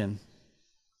tradition.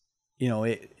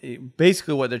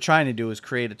 Basically what they're trying to do is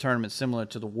create a tournament similar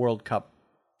to the World Cup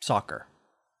soccer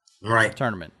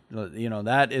tournament.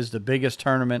 That is the biggest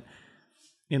tournament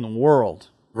in the world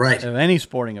of any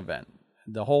sporting event.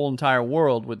 The whole entire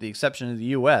world, with the exception of the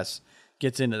U.S.,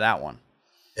 gets into that one.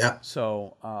 Yeah.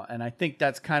 So, and I think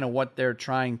that's kind of what they're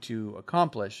trying to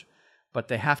accomplish, but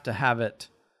they have to have it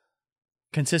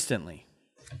consistently.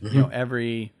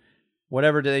 Mm-hmm.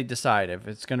 Whatever they decide. If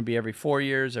it's going to be every 4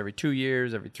 years, every 2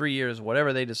 years, every 3 years,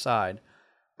 whatever they decide,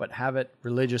 but have it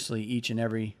religiously each and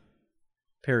every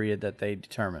period that they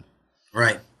determine.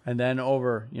 Right. And then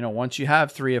once you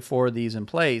have 3 or 4 of these in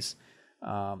place,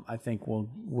 I think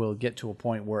we'll get to a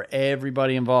point where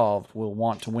everybody involved will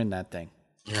want to win that thing.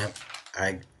 Yeah.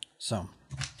 So,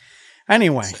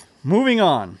 anyway, moving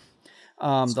on.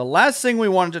 The last thing we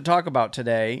wanted to talk about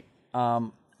today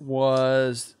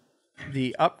was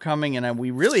the upcoming, and we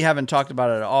really haven't talked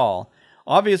about it at all.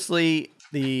 Obviously,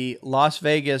 the Las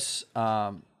Vegas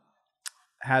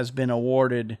has been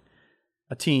awarded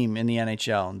a team in the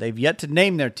NHL. They've yet to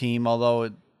name their team,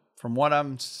 although from what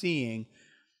I'm seeing,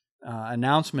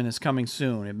 announcement is coming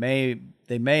soon.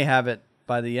 They may have it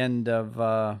by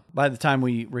the time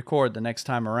we record the next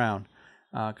time around,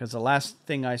 because the last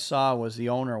thing I saw was the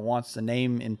owner wants the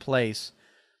name in place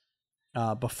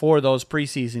before those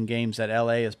preseason games that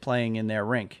LA is playing in their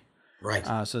rink,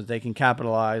 so that they can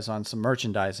capitalize on some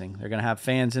merchandising. They're going to have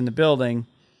fans in the building.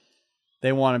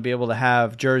 They want to be able to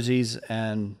have jerseys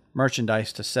and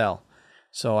merchandise to sell.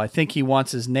 So I think he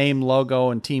wants his name, logo,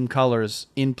 and team colors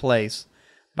in place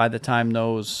by the time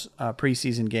those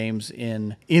preseason games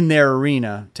in their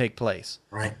arena take place.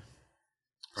 Right.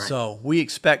 So we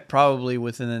expect probably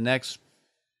within the next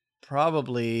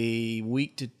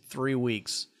week to 3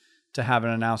 weeks to have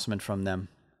an announcement from them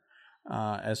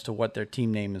as to what their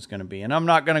team name is going to be. And I'm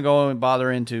not going to go and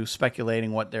bother into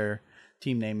speculating what their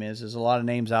team name is. There's a lot of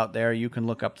names out there. You can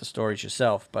look up the stories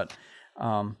yourself. But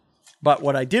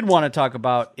what I did want to talk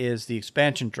about is the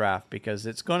expansion draft, because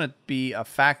it's going to be a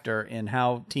factor in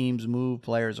how teams move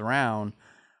players around.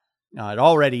 It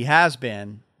already has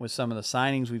been with some of the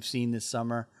signings we've seen this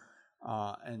summer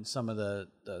and some of the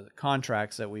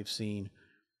contracts that we've seen.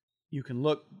 You can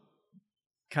look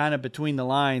kind of between the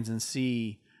lines and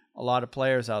see a lot of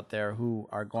players out there who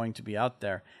are going to be out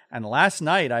there. And last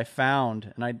night I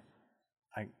found, and I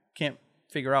can't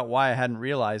figure out why I hadn't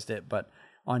realized it, but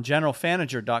on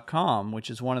generalfanager.com, which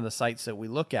is one of the sites that we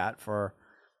look at for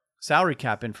salary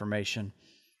cap information,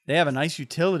 they have a nice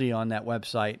utility on that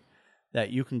website that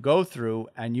you can go through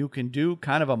and you can do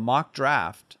kind of a mock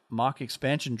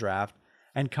expansion draft,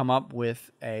 and come up with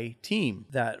a team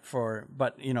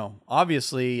but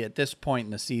obviously at this point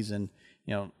in the season,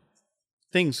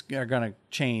 things are going to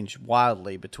change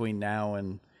wildly between now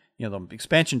and, the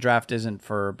expansion draft isn't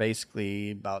for basically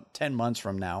about 10 months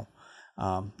from now.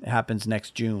 It happens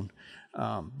next June.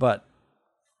 But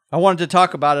I wanted to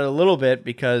talk about it a little bit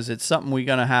because it's something we're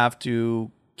going to have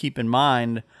to keep in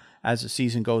mind as the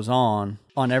season goes on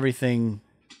everything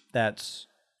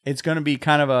it's going to be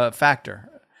kind of a factor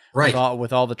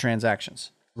with all the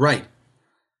transactions. Right.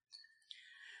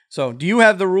 So do you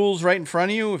have the rules right in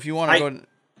front of you if you want to go?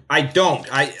 I don't.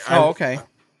 Okay.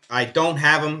 I don't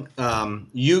have them.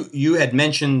 You had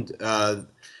mentioned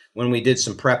when we did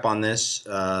some prep on this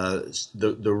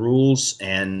the rules,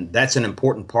 and that's an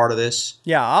important part of this.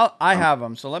 Yeah, I have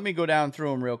them. So let me go down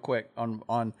through them real quick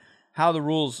on how the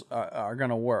rules are going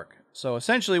to work. So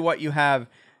essentially what you have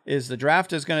is the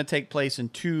draft is going to take place in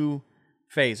 2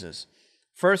 phases.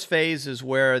 First phase is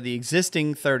where the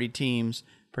existing 30 teams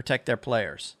protect their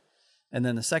players. And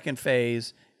then the second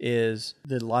phase is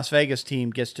the Las Vegas team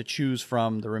gets to choose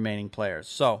from the remaining players.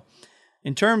 So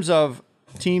in terms of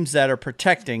teams that are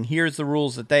protecting, here's the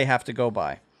rules that they have to go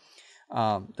by.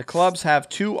 The clubs have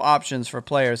 2 options for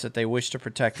players that they wish to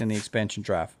protect in the expansion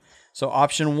draft. So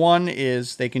option 1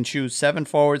 is they can choose 7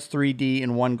 forwards, 3D,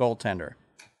 and 1 goaltender.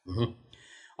 Mm-hmm.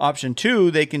 Option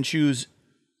 2, they can choose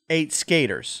 8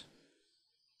 skaters.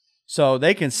 So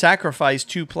they can sacrifice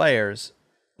 2 players.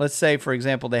 Let's say, for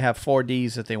example, they have 4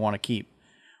 Ds that they want to keep.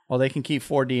 Well, they can keep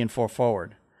 4D and 4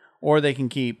 forward. Or they can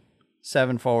keep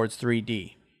 7 forwards,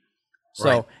 3D.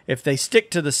 So if they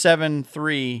stick to the 7,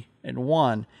 3, and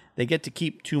 1, they get to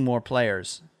keep 2 more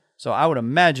players. So I would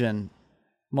imagine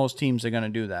most teams are going to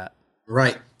do that.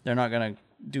 Right. They're not going to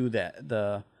do that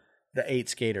the 8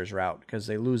 skaters route because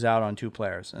they lose out on 2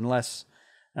 players unless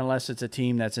it's a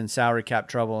team that's in salary cap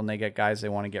trouble and they get guys they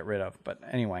want to get rid of. But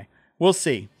anyway, we'll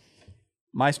see.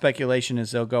 My speculation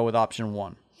is they'll go with option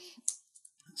 1.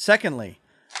 Secondly,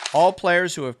 all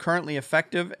players who have currently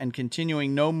effective and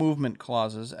continuing no movement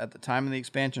clauses at the time of the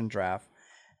expansion draft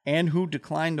and who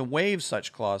decline to waive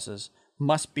such clauses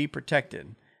must be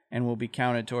protected and will be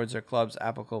counted towards their club's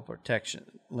applicable protection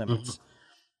limits. Mm-hmm.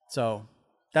 So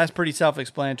that's pretty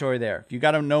self-explanatory there. If you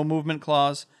got a no movement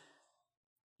clause,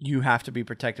 you have to be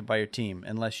protected by your team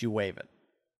unless you waive it.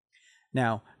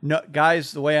 Now,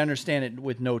 guys, the way I understand it,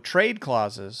 with no trade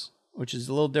clauses, which is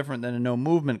a little different than a no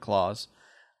movement clause,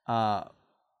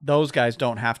 those guys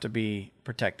don't have to be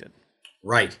protected.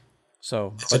 Right.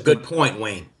 So that's a good point,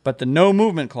 Wayne. But the no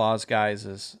movement clause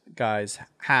guys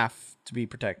have to be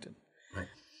protected. Right.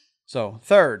 So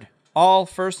third, all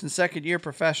first and second year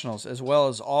professionals, as well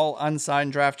as all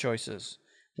unsigned draft choices,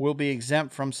 will be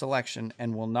exempt from selection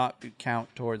and will not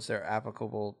count towards their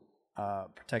applicable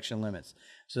protection limits.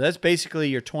 So that's basically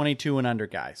your 22 and under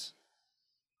guys,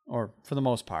 or for the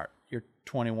most part, your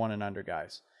 21 and under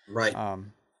guys. Right.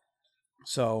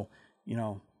 So,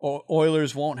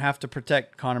 Oilers won't have to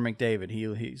protect Connor McDavid.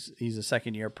 He's a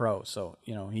second year pro, so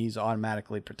he's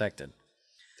automatically protected.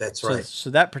 That's right.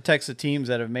 So that protects the teams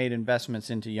that have made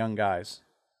investments into young guys,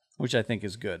 which I think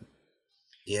is good.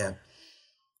 Yeah.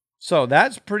 So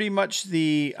that's pretty much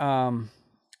the.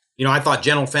 I thought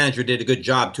General Manager did a good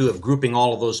job too of grouping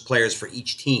all of those players for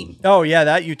each team. Oh yeah,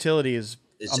 that utility is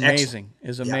amazing. Excellent.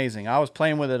 Is amazing. Yeah. I was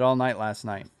playing with it all night last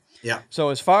night. Yeah. So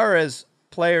as far as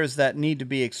players that need to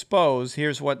be exposed,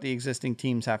 here's what the existing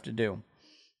teams have to do.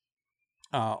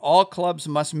 All clubs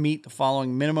must meet the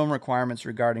following minimum requirements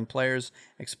regarding players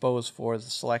exposed for the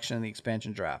selection in the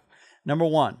expansion draft. Number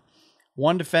 1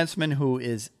 defenseman who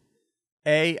is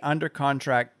A, under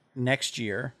contract next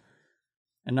year,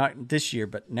 and not this year,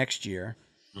 but next year,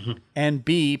 mm-hmm. and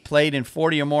B, played in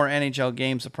 40 or more NHL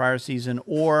games the prior season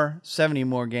or 70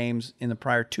 more games in the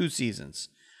prior 2 seasons.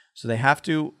 So they have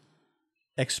to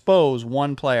expose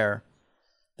 1 player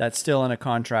that's still in a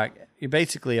contract. You're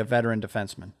basically a veteran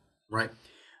defenseman. Right.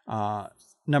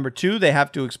 Number 2, they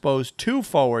have to expose 2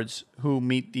 forwards who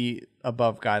meet the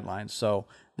above guidelines, so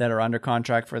that are under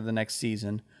contract for the next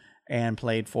season and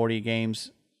played 40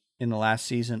 games in the last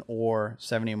season or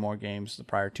 70 or more games the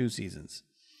prior 2 seasons.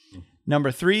 Mm-hmm. Number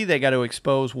 3, they got to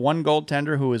expose 1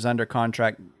 goaltender who is under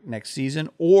contract next season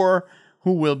or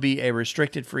who will be a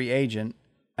restricted free agent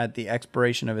at the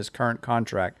expiration of his current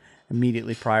contract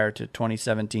immediately prior to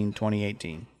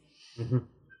 2017-2018. Mm-hmm.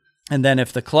 And then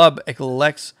if the club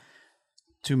elects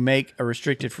to make a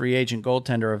restricted free agent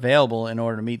goaltender available in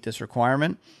order to meet this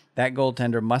requirement, that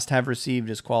goaltender must have received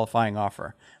his qualifying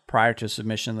offer prior to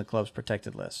submission to the club's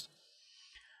protected list.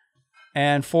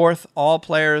 And fourth, all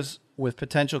players with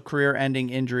potential career-ending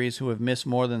injuries who have missed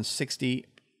more than 60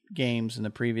 games in the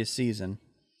previous season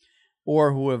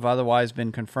or who have otherwise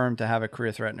been confirmed to have a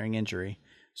career-threatening injury.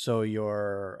 So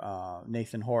your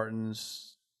Nathan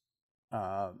Hortons,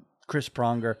 Chris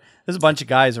Pronger. There's a bunch of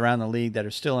guys around the league that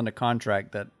are still under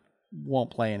contract that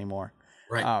won't play anymore.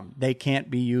 Right. They can't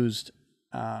be used.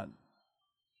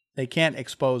 They can't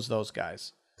expose those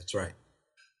guys. That's right.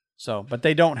 So, but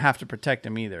they don't have to protect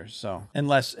him either. So,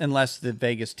 unless the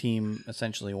Vegas team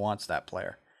essentially wants that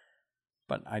player,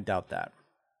 but I doubt that.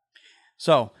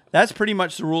 So that's pretty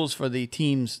much the rules for the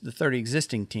teams, the 30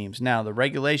 existing teams. Now, the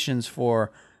regulations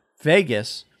for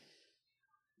Vegas,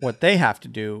 what they have to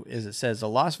do is it says the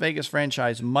Las Vegas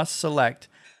franchise must select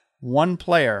one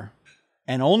player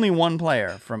and only one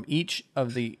player from each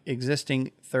of the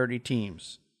existing 30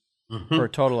 teams for a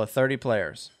total of 30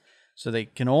 players. So they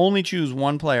can only choose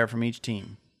one player from each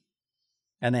team.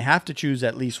 And they have to choose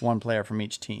at least one player from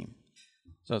each team.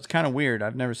 So it's kind of weird.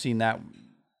 I've never seen that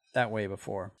way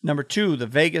before. Number 2, the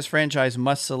Vegas franchise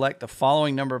must select the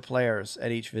following number of players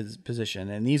at each position.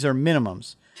 And these are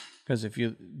minimums, because if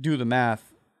you do the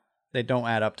math, they don't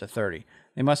add up to 30.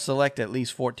 They must select at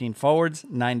least 14 forwards,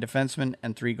 9 defensemen,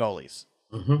 and 3 goalies.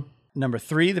 Number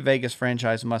 3, the Vegas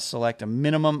franchise must select a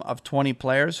minimum of 20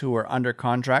 players who are under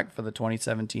contract for the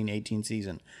 2017-18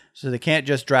 season. So they can't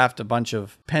just draft a bunch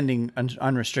of pending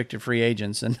unrestricted free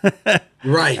agents and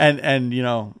right. And you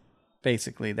know,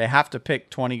 basically they have to pick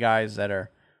 20 guys that are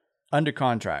under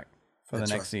contract for the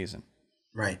next season.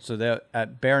 Right. So they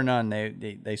at bare none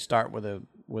they start with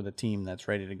a team that's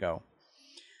ready to go.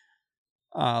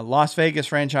 Las Vegas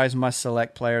franchise must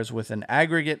select players with an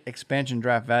aggregate expansion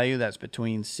draft value that's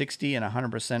between 60 and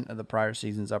 100% of the prior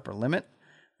season's upper limit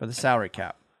for the salary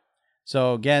cap.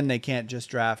 So again, they can't just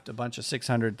draft a bunch of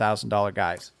 $600,000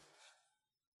 guys.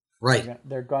 Right.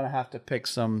 They're going to have to pick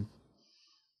some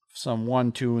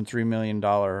 $1, $2, and $3 million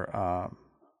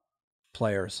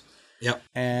players. Yep.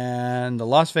 And the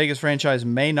Las Vegas franchise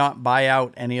may not buy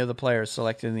out any of the players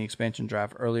selected in the expansion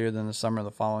draft earlier than the summer of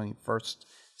the following first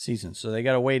season. So they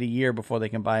got to wait a year before they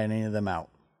can buy any of them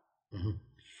out.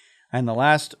 And the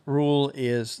last rule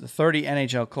is the 30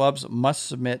 NHL clubs must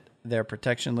submit their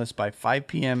protection list by 5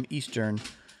 p.m. Eastern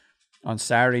on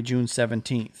Saturday, June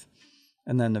 17th.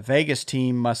 And then the Vegas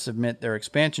team must submit their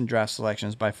expansion draft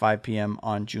selections by 5 p.m.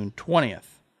 on June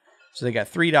 20th. So they got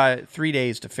 3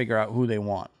 days to figure out who they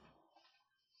want.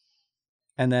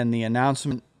 And then the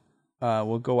announcement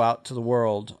will go out to the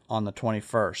world on the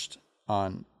 21st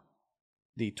on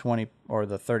the 20 or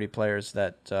the 30 players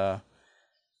that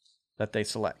they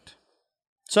select.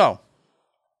 So,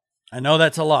 I know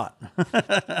that's a lot.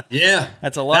 Yeah.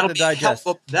 That's a lot to digest.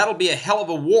 That'll be a hell of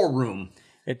a war room.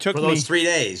 It took for those 3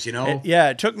 days, you know.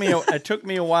 It took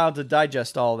me a while to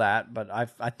digest all that, but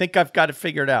I think I've got it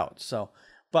figured out. So,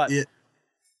 but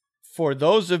for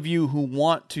those of you who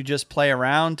want to just play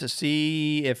around to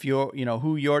see if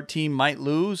who your team might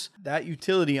lose, that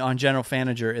utility on General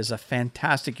Fanager is a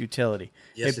fantastic utility.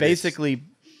 Yes,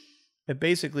 It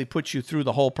basically puts you through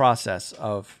the whole process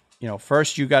of,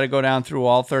 first you got to go down through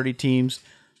all 30 teams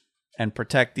and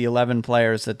protect the 11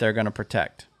 players that they're going to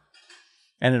protect.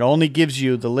 And it only gives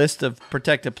you the list of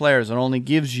protected players. It only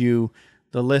gives you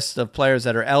the list of players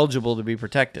that are eligible to be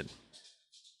protected.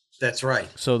 That's right.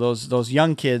 So those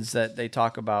young kids that they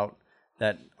talk about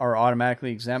that are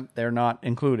automatically exempt, they're not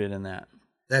included in that.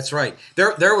 That's right.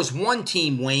 There was one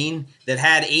team, Wayne, that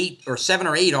had 7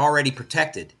 or 8 already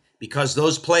protected because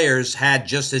those players had,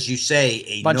 just as you say,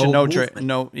 a bunch no of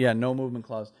movement. no movement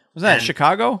clause. Was that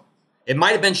Chicago? It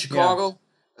might have been Chicago.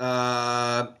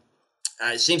 Yeah.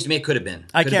 It seems to me it could have been.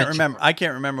 I can't remember. I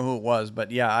can't remember who it was,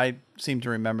 but yeah, I seem to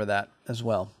remember that as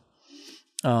well.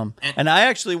 And I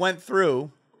actually went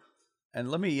through,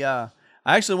 and I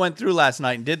actually went through last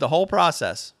night and did the whole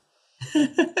process.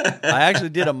 I actually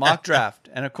did a mock draft,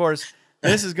 and of course,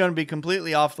 this is going to be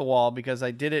completely off the wall because I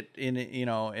did it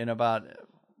in about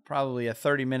probably a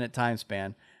 30-minute time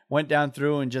span. Went down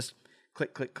through and just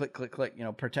click,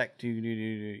 protect,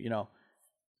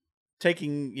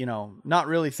 taking, not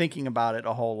really thinking about it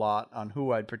a whole lot on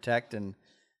who I'd protect and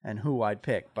who I'd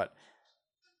pick. But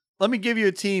let me give you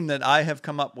a team that I have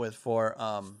come up with for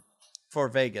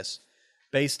Vegas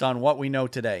based on what we know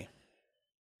today.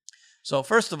 So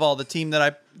first of all, the team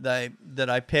that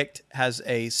I picked has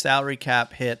a salary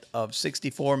cap hit of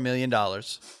 $64 million.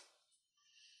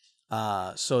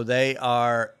 So they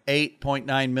are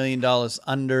 $8.9 million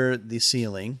under the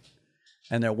ceiling,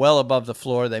 and they're well above the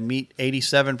floor. They meet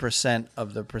 87%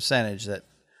 of the percentage that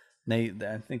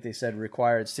I think they said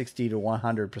required 60 to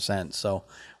 100%. So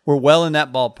we're well in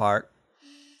that ballpark.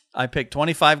 I picked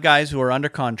 25 guys who are under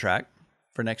contract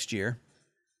for next year.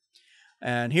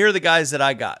 And here are the guys that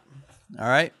I got. All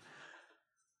right.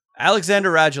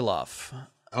 Alexander Radulov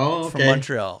from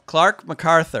Montreal. Clark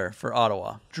MacArthur for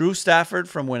Ottawa. Drew Stafford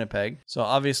from Winnipeg. So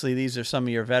obviously these are some of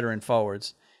your veteran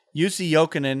forwards. Jussi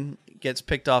Jokinen gets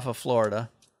picked off of Florida.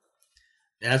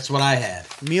 That's what I had.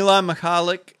 Milan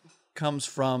Michalek comes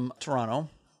from Toronto.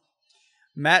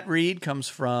 Matt Reed comes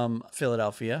from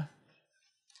Philadelphia.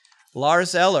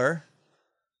 Lars Eller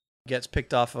gets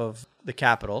picked off of the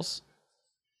Capitals.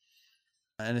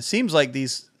 And it seems like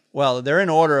they're in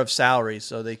order of salary,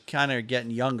 so they kind of are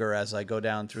getting younger as I go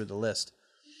down through the list.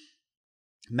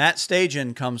 Matt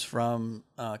Stajan comes from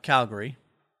Calgary.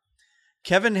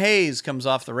 Kevin Hayes comes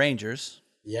off the Rangers.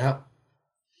 Yeah.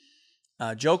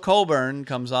 Joe Colburn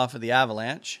comes off of the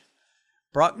Avalanche.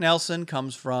 Brock Nelson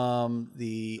comes from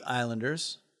the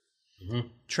Islanders. Mm-hmm.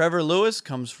 Trevor Lewis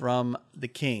comes from the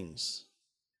Kings.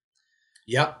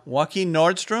 Yep. Joaquin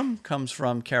Nordstrom comes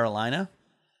from Carolina.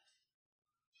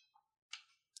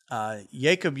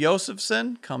 Jacob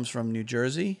Josefsson comes from New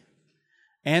Jersey.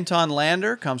 Anton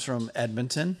Lander comes from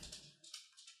Edmonton.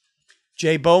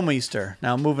 Jay Bouwmeester,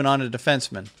 now moving on to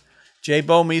defensemen. Jay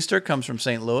Bouwmeester comes from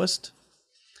St. Louis.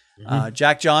 Mm-hmm.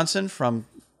 Jack Johnson from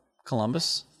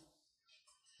Columbus.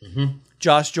 Mm-hmm.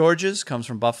 Josh Georges comes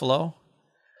from Buffalo.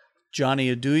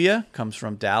 Johnny Oduya comes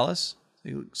from Dallas.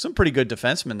 Some pretty good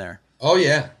defensemen there. Oh,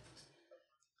 yeah.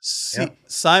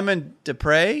 Simon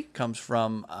Dupre comes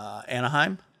from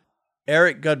Anaheim.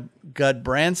 Eric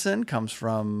Gudbranson comes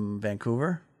from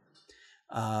Vancouver.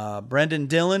 Brendan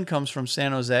Dillon comes from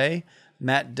San Jose.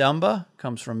 Matt Dumba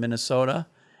comes from Minnesota.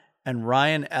 And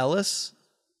Ryan Ellis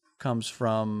comes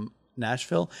from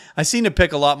Nashville. I seem to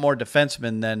pick a lot more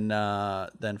defensemen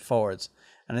than forwards.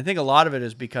 And I think a lot of it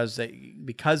is because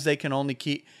they can only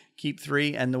keep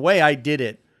three. And the way I did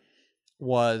it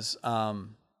was, I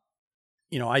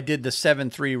did the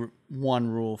 7-3-1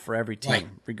 rule for every team, right,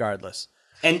 regardless.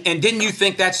 And didn't you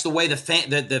think that's the way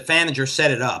the manager set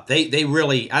it up? They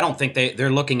really, I don't think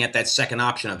they're looking at that second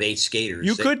option of 8 skaters.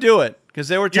 You could do it because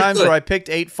there were times where I picked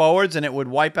 8 forwards and it would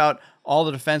wipe out all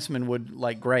the defensemen would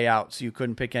like gray out, so you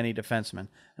couldn't pick any defensemen.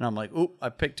 And I'm like, oop, I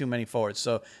picked too many forwards.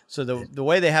 So the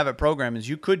way they have it programmed is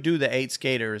you could do the 8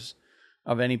 skaters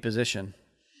of any position.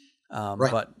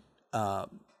 Right.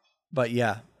 But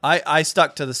yeah, I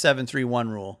stuck to the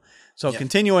 7-3-1 rule. So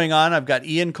continuing on, I've got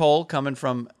Ian Cole coming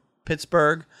from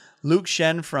Pittsburgh, Luke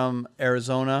Shen from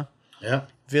Arizona,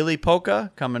 Vili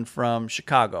Polka coming from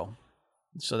Chicago.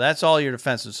 So that's all your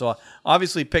defensemen. So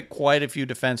obviously picked quite a few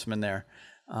defensemen there.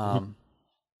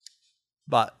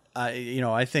 But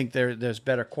I think there's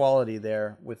better quality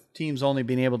there with teams only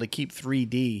being able to keep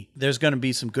 3D. There's going to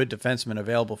be some good defensemen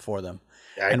available for them.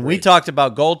 And we talked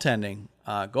about goaltending.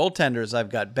 Goaltenders, I've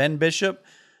got Ben Bishop,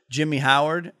 Jimmy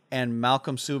Howard, and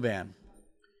Malcolm Subban.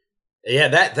 Yeah,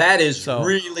 that is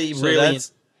really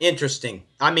interesting.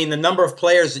 I mean, the number of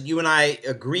players that you and I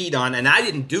agreed on, and I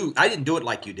didn't do it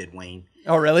like you did, Wayne.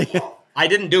 Oh, really? I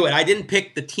didn't do it. I didn't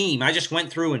pick the team. I just went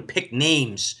through and picked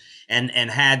names and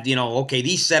had, okay,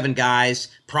 these 7 guys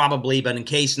probably, but in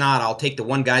case not, I'll take the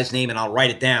one guy's name and I'll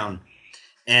write it down.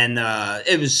 And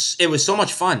it was so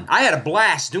much fun. I had a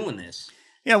blast doing this.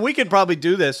 Yeah, we could probably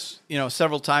do this,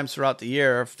 several times throughout the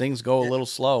year. If things go a little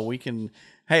slow, we can.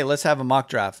 Hey, let's have a mock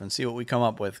draft and see what we come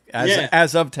up with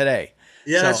as of today.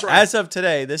 Yeah, so that's right. As of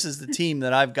today, this is the team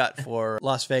that I've got for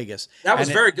Las Vegas. That was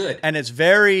very good. And it's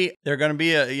they're going to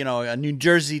be a New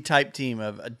Jersey type team,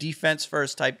 a defense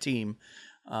first type team,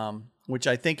 which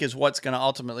I think is what's going to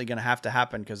ultimately going to have to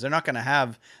happen because they're not going to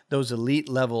have those elite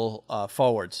level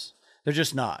forwards. They're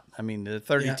just not. I mean, the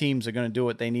 30 teams are going to do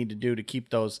what they need to do to keep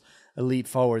those elite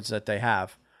forwards that they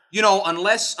have.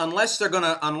 Unless they're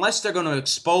gonna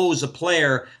expose a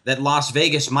player that Las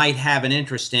Vegas might have an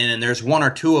interest in, and there's 1 or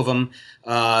 2 of them.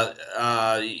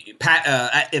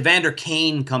 Evander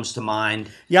Kane comes to mind.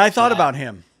 Yeah, I thought about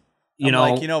him.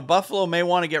 Buffalo may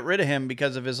want to get rid of him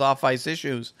because of his off-ice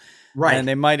issues, right? And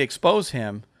they might expose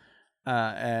him,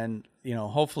 and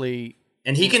hopefully.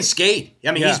 And he can skate.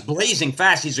 I mean, he's blazing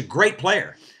fast. He's a great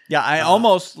player. Yeah, I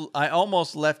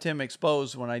almost left him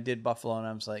exposed when I did Buffalo, and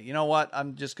I was like, you know what?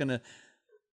 I'm just gonna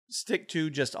stick to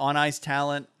just on ice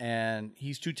talent, and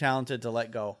he's too talented to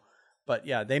let go. But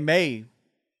yeah, they may.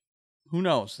 Who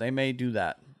knows? They may do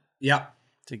that. Yeah.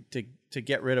 To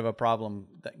get rid of a problem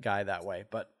guy that way,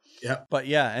 but yeah. But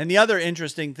yeah, and the other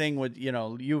interesting thing with you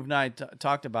and I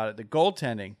talked about it, the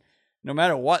goaltending. No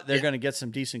matter what, they're going to get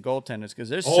some decent goaltenders because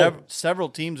there's several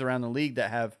teams around the league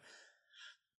that have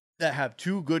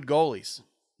 2 good goalies.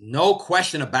 No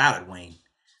question about it, Wayne.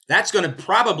 That's going to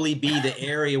probably be the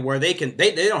area where they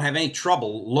don't have any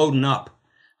trouble loading up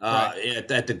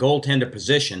at the goaltender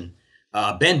position.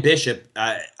 Ben Bishop,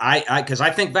 because I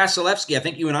think Vasilevsky, I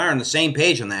think you and I are on the same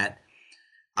page on that.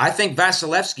 I think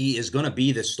Vasilevsky is going to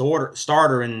be the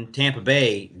starter in Tampa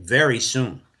Bay very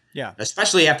soon. Yeah.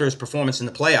 Especially after his performance in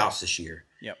the playoffs this year.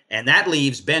 Yep. And that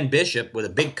leaves Ben Bishop with a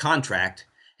big contract.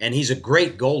 And he's a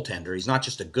great goaltender. He's not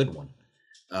just a good one.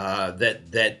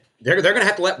 That they're going to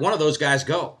have to let one of those guys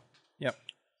go. Yep.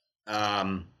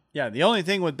 Yeah, the only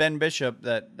thing with Ben Bishop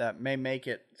that may make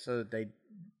it so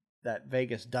that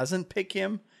Vegas doesn't pick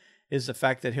him is the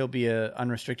fact that he'll be an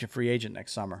unrestricted free agent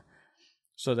next summer.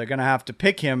 So they're going to have to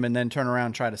pick him and then turn around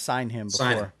and try to sign him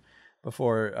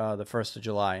before the 1st of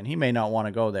July, and he may not want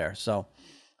to go there. So,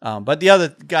 but the other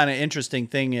kind of interesting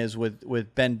thing is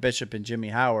with Ben Bishop and Jimmy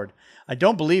Howard, I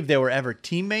don't believe they were ever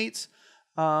teammates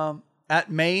at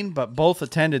Maine, but both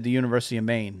attended the University of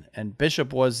Maine, and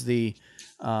Bishop was the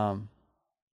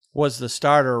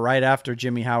starter right after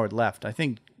Jimmy Howard left. I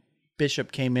think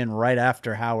Bishop came in right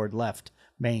after Howard left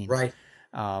Maine. Right.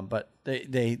 But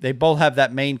they both have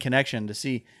that Maine connection to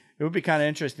see. It would be kind of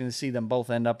interesting to see them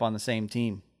both end up on the same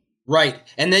team. Right.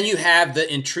 And then you have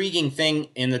the intriguing thing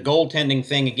in the goaltending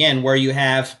thing again, where you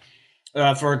have,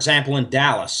 for example, in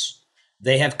Dallas,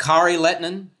 they have Kari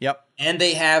Lehtinen. Yep. And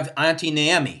they have Antti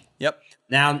Niemi. Yep.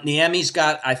 Now,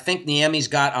 I think Niemi's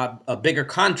got a bigger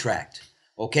contract.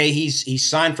 Okay, he's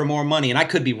signed for more money, and I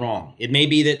could be wrong. It may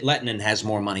be that Lehtinen has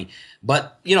more money.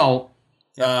 But,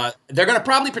 they're going to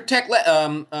probably protect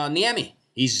Niemi.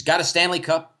 He's got a Stanley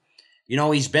Cup.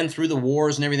 He's been through the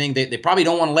wars and everything. They probably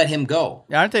don't want to let him go.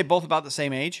 Yeah, aren't they both about the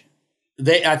same age?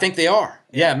 I think they are.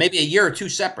 Yeah, maybe a year or two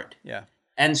separate. Yeah.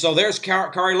 And so there's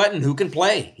Kari Lehtinen who can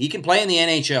play. He can play in the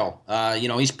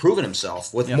NHL. He's proven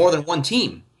himself with more than one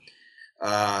team.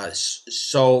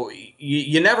 So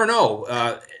you never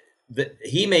know. That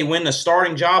he may win the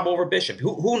starting job over Bishop.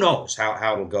 Who knows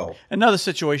how it'll go. Another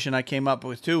situation I came up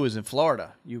with, too, is in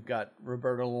Florida. You've got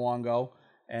Roberto Luongo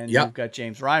and you've got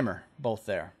James Reimer both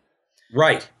there.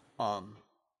 Right. I'm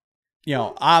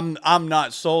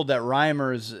not sold that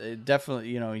Reimer is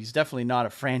definitely, he's definitely not a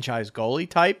franchise goalie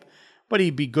type, but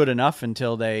he'd be good enough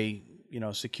until they,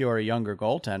 secure a younger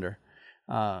goaltender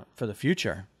for the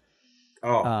future.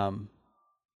 Oh.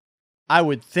 I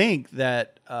would think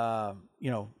that,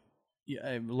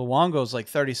 Luongo's like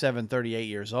 37, 38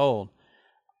 years old.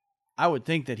 I would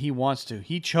think that he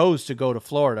chose to go to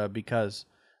Florida because,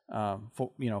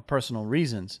 for personal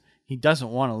reasons. He doesn't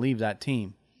want to leave that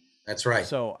team. That's right.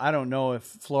 So I don't know if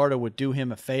Florida would do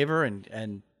him a favor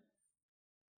and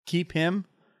keep him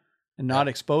and not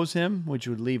expose him, which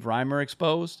would leave Reimer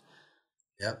exposed.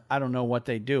 Yeah. I don't know what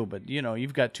they do, but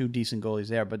you've got two decent goalies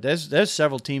there. But there's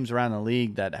several teams around the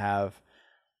league that have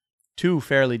two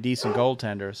fairly decent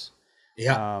goaltenders.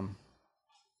 Yeah.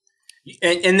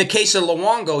 In the case of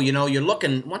Luongo, you're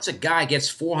looking, once a guy gets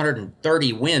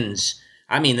 430 wins,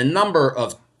 I mean, the number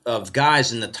of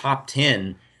guys in the top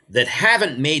 10 that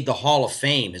haven't made the Hall of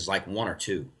Fame is like one or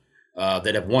two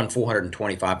that have won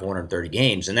 425, 430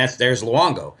 games. And there's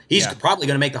Luongo. He's probably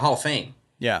going to make the Hall of Fame.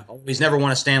 Yeah. He's never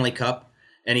won a Stanley Cup.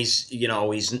 And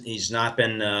he's not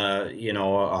been,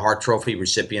 a Hart Trophy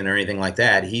recipient or anything like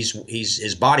that.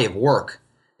 His body of work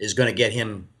is going to get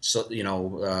him,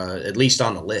 at least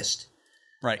on the list.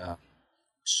 Right. I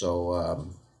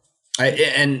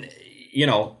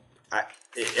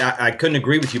couldn't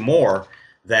agree with you more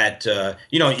that,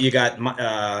 you got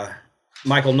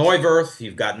Michael Neuwirth,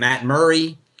 you've got Matt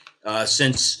Murray,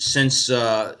 since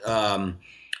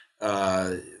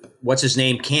what's his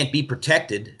name can't be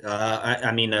protected.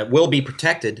 Will be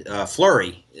protected.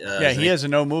 Fleury. He has a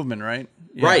no movement, right?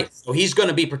 Yeah. Right. So he's going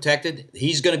to be protected.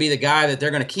 He's going to be the guy that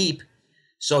they're going to keep.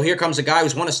 So here comes a guy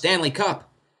who's won a Stanley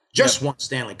Cup. Won a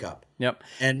Stanley Cup. Yep.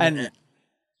 And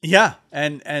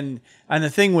the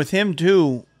thing with him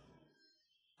too,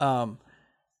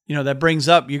 that brings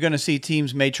up, you're going to see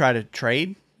teams may try to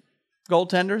trade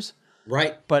goaltenders.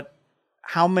 Right. But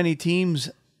how many teams,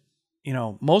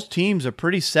 most teams are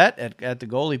pretty set at the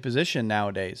goalie position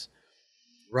nowadays.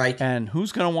 Right. And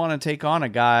who's going to want to take on a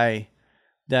guy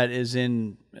that is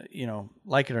in,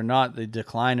 like it or not, the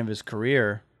decline of his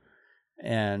career,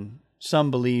 and some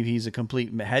believe he's a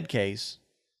complete head case.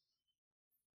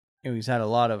 He's had a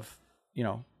lot of,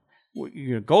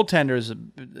 goaltenders,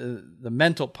 the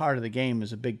mental part of the game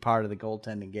is a big part of the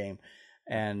goaltending game.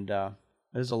 And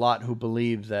there's a lot who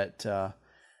believe that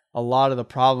a lot of the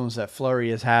problems that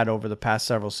Fleury has had over the past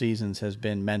several seasons has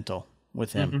been mental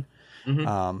with him. Mm-hmm.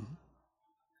 Mm-hmm.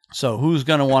 So who's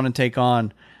going to want to take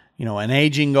on, an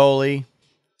aging goalie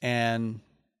and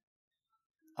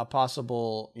a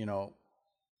possible,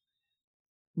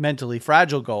 mentally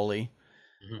fragile goalie?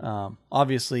 Mm-hmm.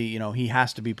 Obviously, he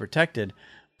has to be protected,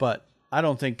 but I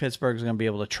don't think Pittsburgh's going to be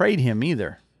able to trade him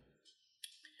either.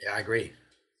 Yeah, I agree.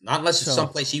 Not unless it's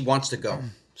someplace he wants to go.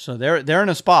 So they're in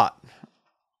a spot.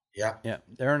 Yeah. Yeah,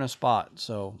 they're in a spot.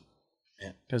 So,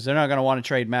 because they're not going to want to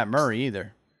trade Matt Murray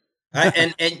either.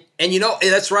 And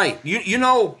that's right.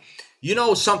 You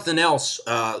know, something else,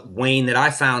 Wayne, that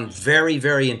I found very,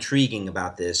 very intriguing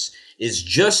about this is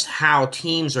just how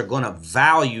teams are going to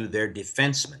value their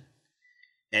defensemen.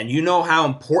 And you know how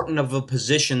important of a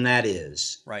position that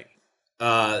is. Right.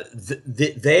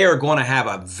 They are going to have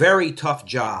a very tough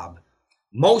job,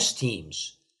 most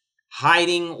teams,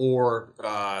 hiding or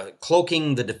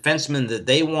cloaking the defensemen that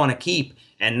they want to keep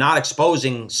and not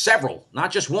exposing several,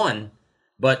 not just one,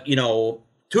 but, you know,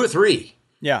 2 or 3.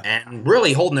 Yeah. And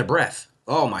really holding their breath.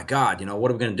 Oh, my God, you know, what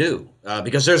are we going to do?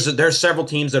 Because there's several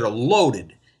teams that are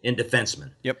loaded in defensemen.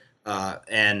 Yep. At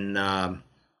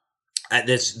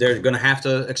this, they're going to have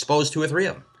to expose 2 or 3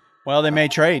 of them. Well, they may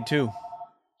trade, too.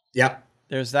 Yep.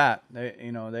 There's that.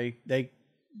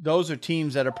 Those are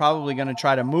teams that are probably going to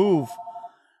try to move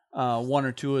 1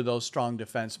 or 2 of those strong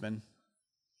defensemen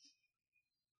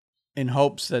in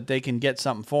hopes that they can get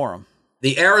something for them.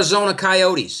 The Arizona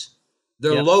Coyotes.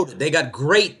 They're loaded. They got a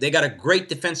great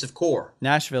defensive core.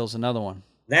 Nashville's another one.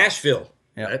 Nashville.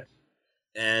 Yeah. Right?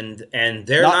 And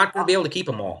they're not going to be able to keep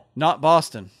them all. Not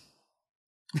Boston.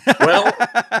 Well,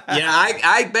 yeah,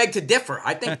 I beg to differ.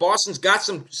 I think Boston's got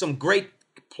some great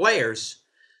players,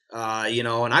 you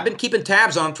know, and I've been keeping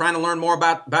tabs on trying to learn more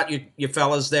about your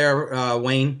fellas there,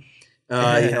 Wayne. You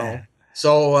know,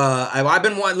 so I've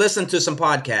been listening to some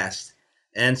podcasts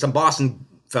and some Boston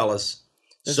fellas.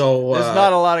 There's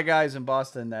not a lot of guys in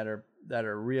Boston that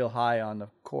are real high on the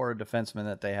core defensemen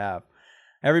that they have.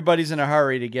 Everybody's in a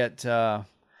hurry to get that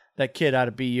kid out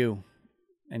of BU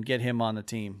and get him on the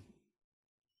team.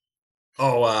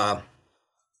 Oh,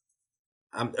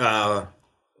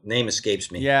 name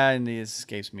escapes me. Yeah, and it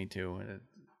escapes me too.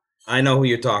 I know who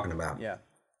you're talking about. Yeah.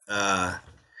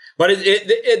 But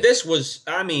this was,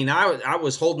 I mean, I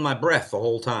was holding my breath the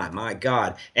whole time. My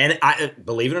God. And I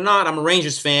believe it or not, I'm a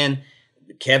Rangers fan.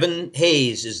 Kevin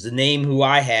Hayes is the name who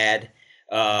I had,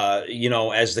 you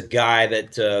know, as the guy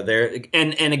that they're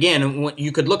and again, when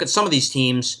you could look at some of these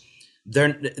teams,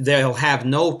 they'll have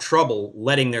no trouble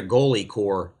letting their goalie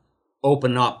core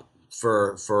open up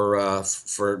for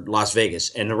Las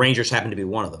Vegas, and the Rangers happen to be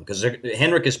one of them because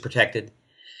Henrik is protected,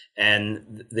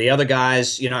 and the other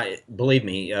guys, you know, believe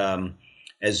me,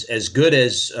 as good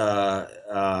as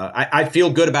I feel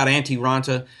good about Antti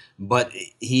Ranta. But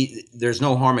there's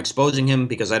no harm exposing him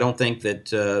because I don't think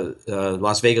that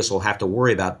Las Vegas will have to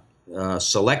worry about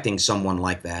selecting someone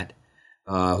like that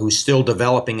who's still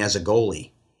developing as a goalie.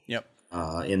 Yep.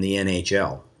 In the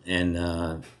NHL,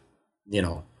 and you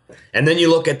know, and then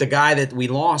you look at the guy that we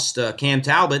lost, Cam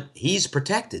Talbot. He's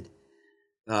protected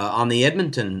on the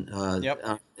Edmonton.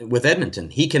 With Edmonton,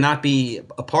 he cannot be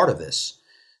a part of this.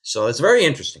 So it's very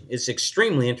interesting. It's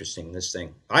extremely interesting, this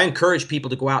thing. I encourage people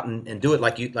to go out and do it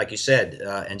like you said,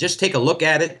 and just take a look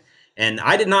at it. And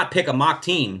I did not pick a mock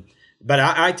team, but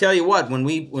I tell you what, when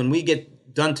we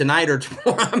get done tonight or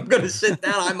tomorrow, I'm going to sit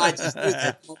down. I might just do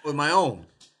that with my own.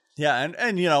 Yeah,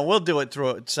 and you know, we'll do it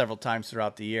several times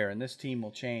throughout the year, and this team will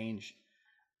change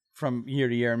from year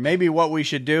to year. And maybe what we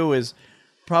should do is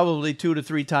probably 2 to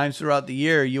 3 times throughout the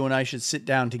year, you and I should sit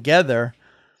down together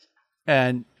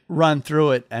and run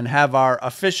through it and have our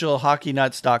official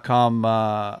hockeynuts.com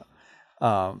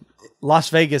Las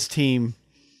Vegas team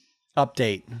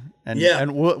update.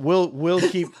 And we'll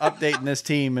keep updating this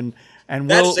team and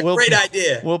that's a great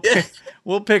idea.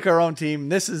 We'll pick our own team.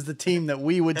 This is the team that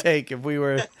we would take if we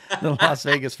were the Las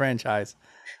Vegas franchise.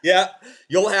 Yeah,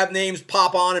 you'll have names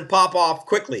pop on and pop off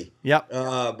quickly. Yep.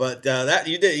 But that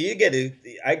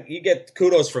you get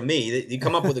kudos from me. You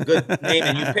come up with a good name,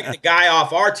 and you pick the guy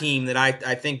off our team that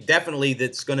I think definitely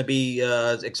that's going to be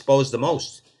exposed the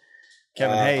most.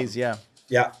 Kevin Hayes. Yeah.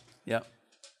 Yeah. Yep.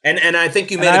 And I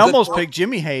think you made. I almost picked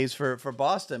Jimmy Hayes for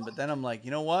Boston, but then I'm like,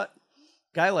 you know what?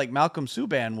 Guy like Malcolm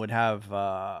Subban would have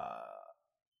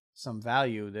some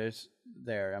value.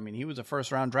 There. I mean, he was a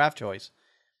first-round draft choice.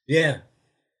 Yeah.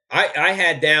 I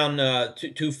had down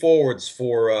two forwards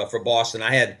for Boston.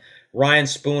 I had Ryan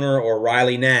Spooner or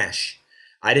Riley Nash.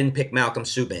 I didn't pick Malcolm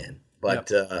Subban, but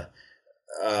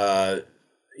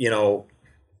you know,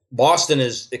 Boston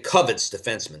it covets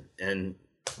defensemen, and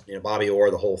you know, Bobby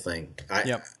Orr, the whole thing.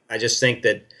 I just think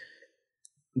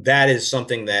that is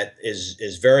something that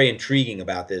is very intriguing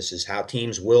about this, is how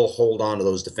teams will hold on to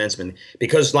those defensemen.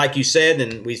 Because like you said,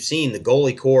 and we've seen, the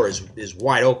goalie core is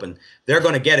wide open. They're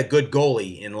going to get a good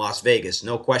goalie in Las Vegas,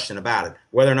 no question about it.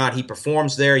 Whether or not he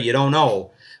performs there, you don't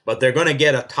know. But they're going to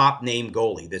get a top-name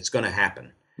goalie. That's going to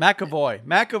happen. McAvoy.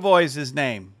 McAvoy's his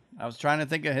name. I was trying to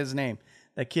think of his name.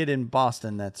 That kid in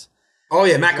Boston that's... Oh,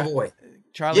 yeah, McAvoy.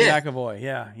 Charlie McAvoy.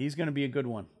 Yeah, he's going to be a good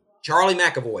one. Charlie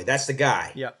McAvoy. That's the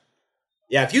guy. Yep.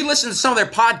 Yeah, if you listen to some of their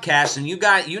podcasts and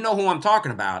you know who I'm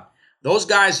talking about, Those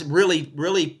guys really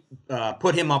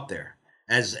put him up there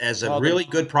as a really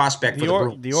good prospect for the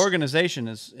Bruins. The organization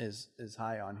is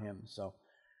high on him. So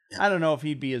I don't know if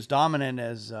he'd be as dominant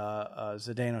as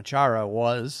Zdeno Chara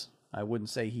was. I wouldn't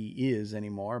say he is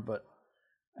anymore, but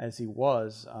as he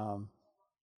was.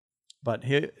 But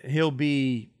he'll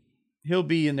be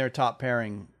in their top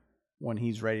pairing when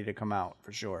he's ready to come out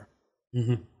for sure.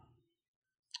 Mm-hmm.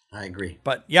 I agree.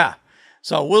 But yeah,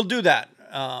 so we'll do that.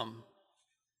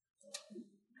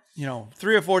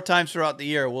 3 or 4 times throughout the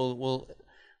year, we'll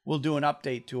do an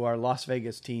update to our Las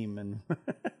Vegas team, and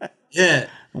yeah,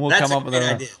 we'll come up with an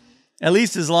idea. At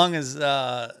least as long as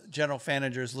General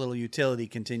Fanager's little utility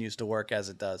continues to work as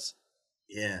it does.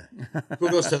 Yeah,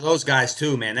 kudos to those guys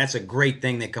too, man. That's a great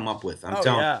thing they come up with. I'm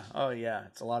telling you. Oh yeah,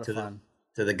 it's a lot of fun.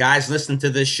 To the guys listening to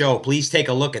this show, please take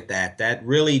a look at that. That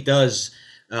really does,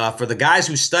 for the guys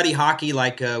who study hockey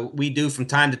like we do from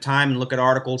time to time and look at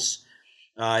articles,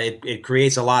 it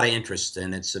creates a lot of interest,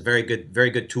 and it's a very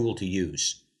good tool to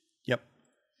use.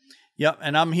 Yep,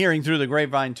 and I'm hearing through the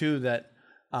grapevine too that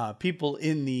people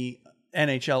in the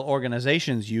NHL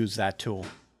organizations use that tool.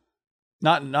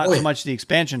 Not so much the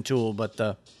expansion tool, but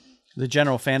the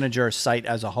General Fanager site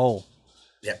as a whole.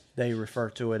 Yeah, they refer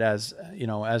to it as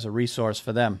as a resource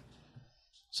for them.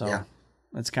 So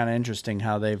it's kind of interesting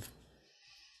how they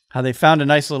found a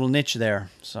nice little niche there.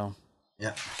 So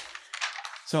yeah.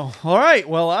 So all right.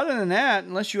 Well, other than that,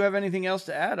 unless you have anything else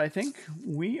to add, I think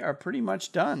we are pretty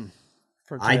much done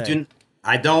for today.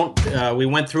 I don't. We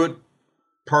went through it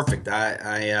perfect.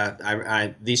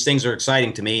 I these things are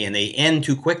exciting to me, and they end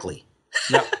too quickly.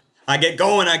 Yep. I get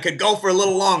going. I could go for a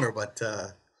little longer, but.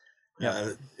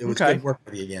 It was good work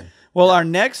with you again. Well, our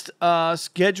next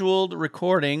scheduled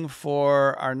recording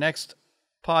for our next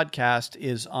podcast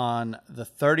is on the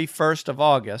 31st of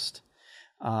August.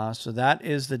 So that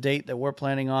is the date that we're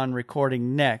planning on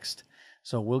recording next.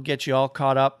 So we'll get you all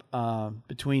caught up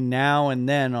between now and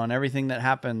then on everything that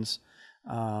happens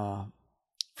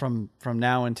from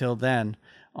now until then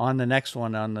on the next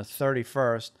one on the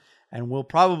 31st. And we'll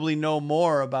probably know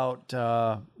more about,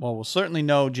 we'll certainly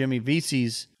know Jimmy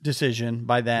Vesey's decision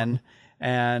by then.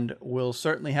 And we'll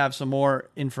certainly have some more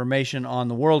information on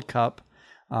the World Cup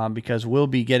because we'll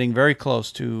be getting very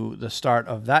close to the start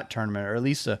of that tournament, or at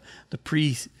least the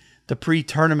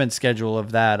pre-tournament schedule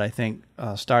of that, I think,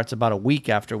 starts about a week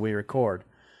after we record.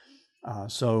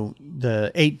 So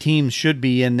the 8 teams should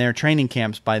be in their training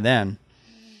camps by then.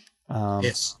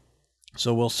 Yes.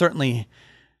 So we'll certainly...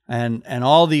 And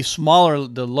all the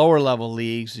lower level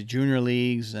leagues, the junior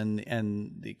leagues and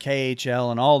the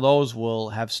KHL and all those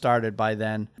will have started by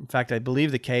then. In fact, I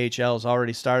believe the KHL has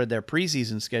already started their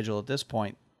preseason schedule at this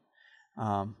point.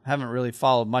 Haven't really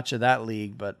followed much of that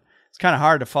league, but it's kind of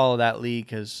hard to follow that league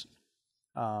because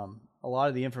a lot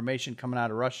of the information coming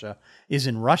out of Russia is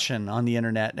in Russian on the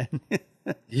internet.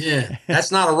 Yeah,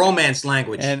 that's not a Romance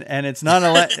language, and it's not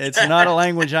a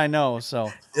language I know.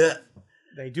 So yeah.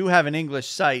 They do have an English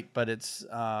site, but it's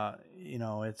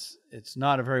it's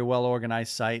not a very well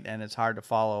organized site, and it's hard to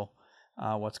follow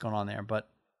what's going on there. But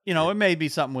it may be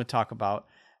something we'll talk about.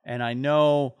 And I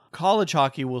know college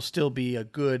hockey will still be a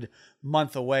good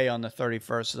month away on the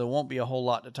 31st, so there won't be a whole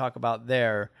lot to talk about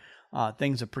there.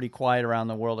 Things are pretty quiet around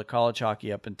the world of college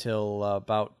hockey up until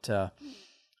about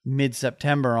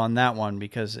mid-September on that one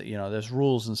because there's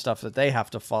rules and stuff that they have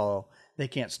to follow. They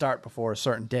can't start before a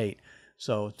certain date.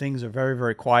 So things are very,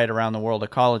 very quiet around the world of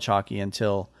college hockey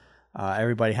until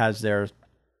everybody has their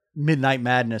Midnight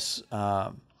Madness.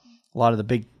 A lot of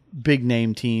the big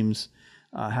name teams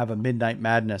have a Midnight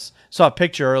Madness. Saw a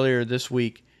picture earlier this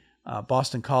week.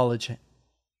 Boston College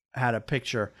had a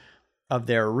picture of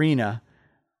their arena.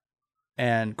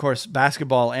 And, of course,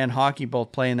 basketball and hockey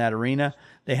both play in that arena.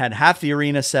 They had half the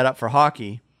arena set up for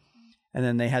hockey, and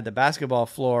then they had the basketball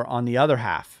floor on the other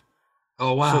half.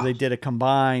 Oh, wow. So they did a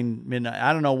combined midnight.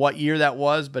 I don't know what year that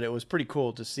was, but it was pretty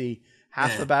cool to see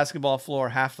half the basketball floor,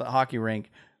 half the hockey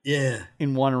rink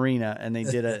in one arena. And they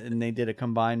did a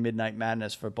combined Midnight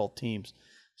Madness for both teams.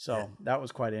 So that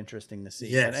was quite interesting to see.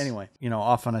 Yes. But anyway,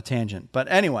 off on a tangent.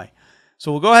 But anyway,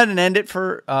 so we'll go ahead and end it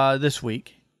for this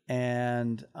week.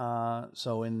 And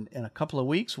so in a couple of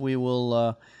weeks, we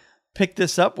will pick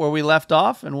this up where we left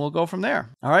off, and we'll go from there.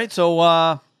 All right,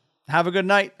 so... have a good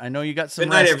night. I know you got some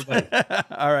rest. Good night, everybody.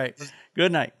 All right.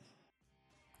 Good night.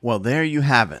 Well, there you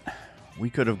have it. We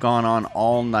could have gone on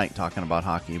all night talking about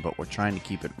hockey, but we're trying to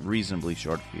keep it reasonably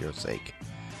short for your sake.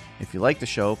 If you like the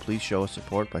show, please show us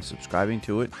support by subscribing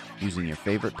to it using your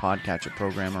favorite podcatcher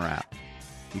program or app.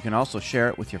 You can also share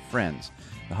it with your friends.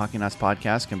 The Hockey Nuts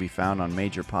podcast can be found on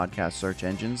major podcast search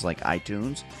engines like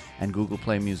iTunes and Google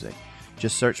Play Music.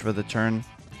 Just search for the term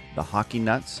the Hockey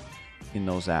Nuts in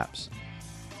those apps.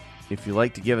 If you'd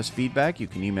like to give us feedback, you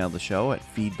can email the show at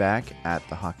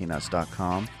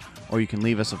feedback@thehockeynuts.com, or you can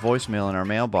leave us a voicemail in our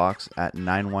mailbox at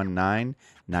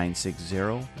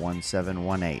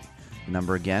 919-960-1718. The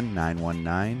number again,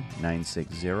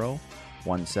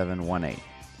 919-960-1718.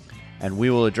 And we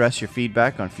will address your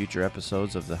feedback on future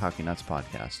episodes of the Hockey Nuts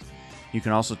podcast. You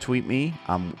can also tweet me.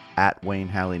 I'm at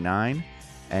WayneHalley9.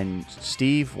 And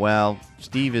Steve, well,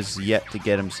 Steve is yet to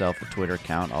get himself a Twitter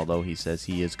account, although he says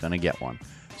he is going to get one.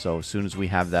 So as soon as we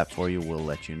have that for you, we'll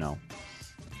let you know.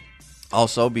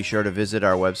 Also, be sure to visit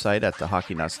our website at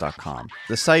thehockeynuts.com.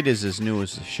 The site is as new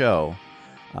as the show,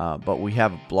 but we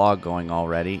have a blog going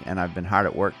already, and I've been hard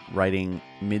at work writing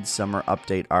midsummer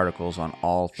update articles on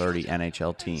all 30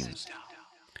 NHL teams.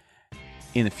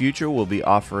 In the future, we'll be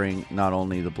offering not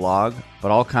only the blog,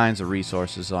 but all kinds of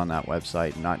resources on that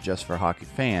website, not just for hockey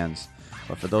fans,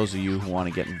 but for those of you who want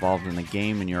to get involved in the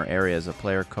game in your area as a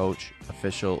player, coach,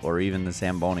 official, or even the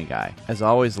Zamboni guy. As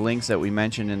always, links that we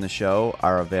mentioned in the show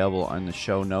are available on the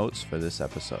show notes for this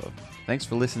episode. Thanks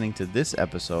for listening to this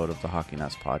episode of the Hockey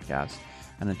Nuts podcast,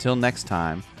 and until next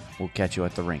time, we'll catch you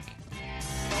at the rink.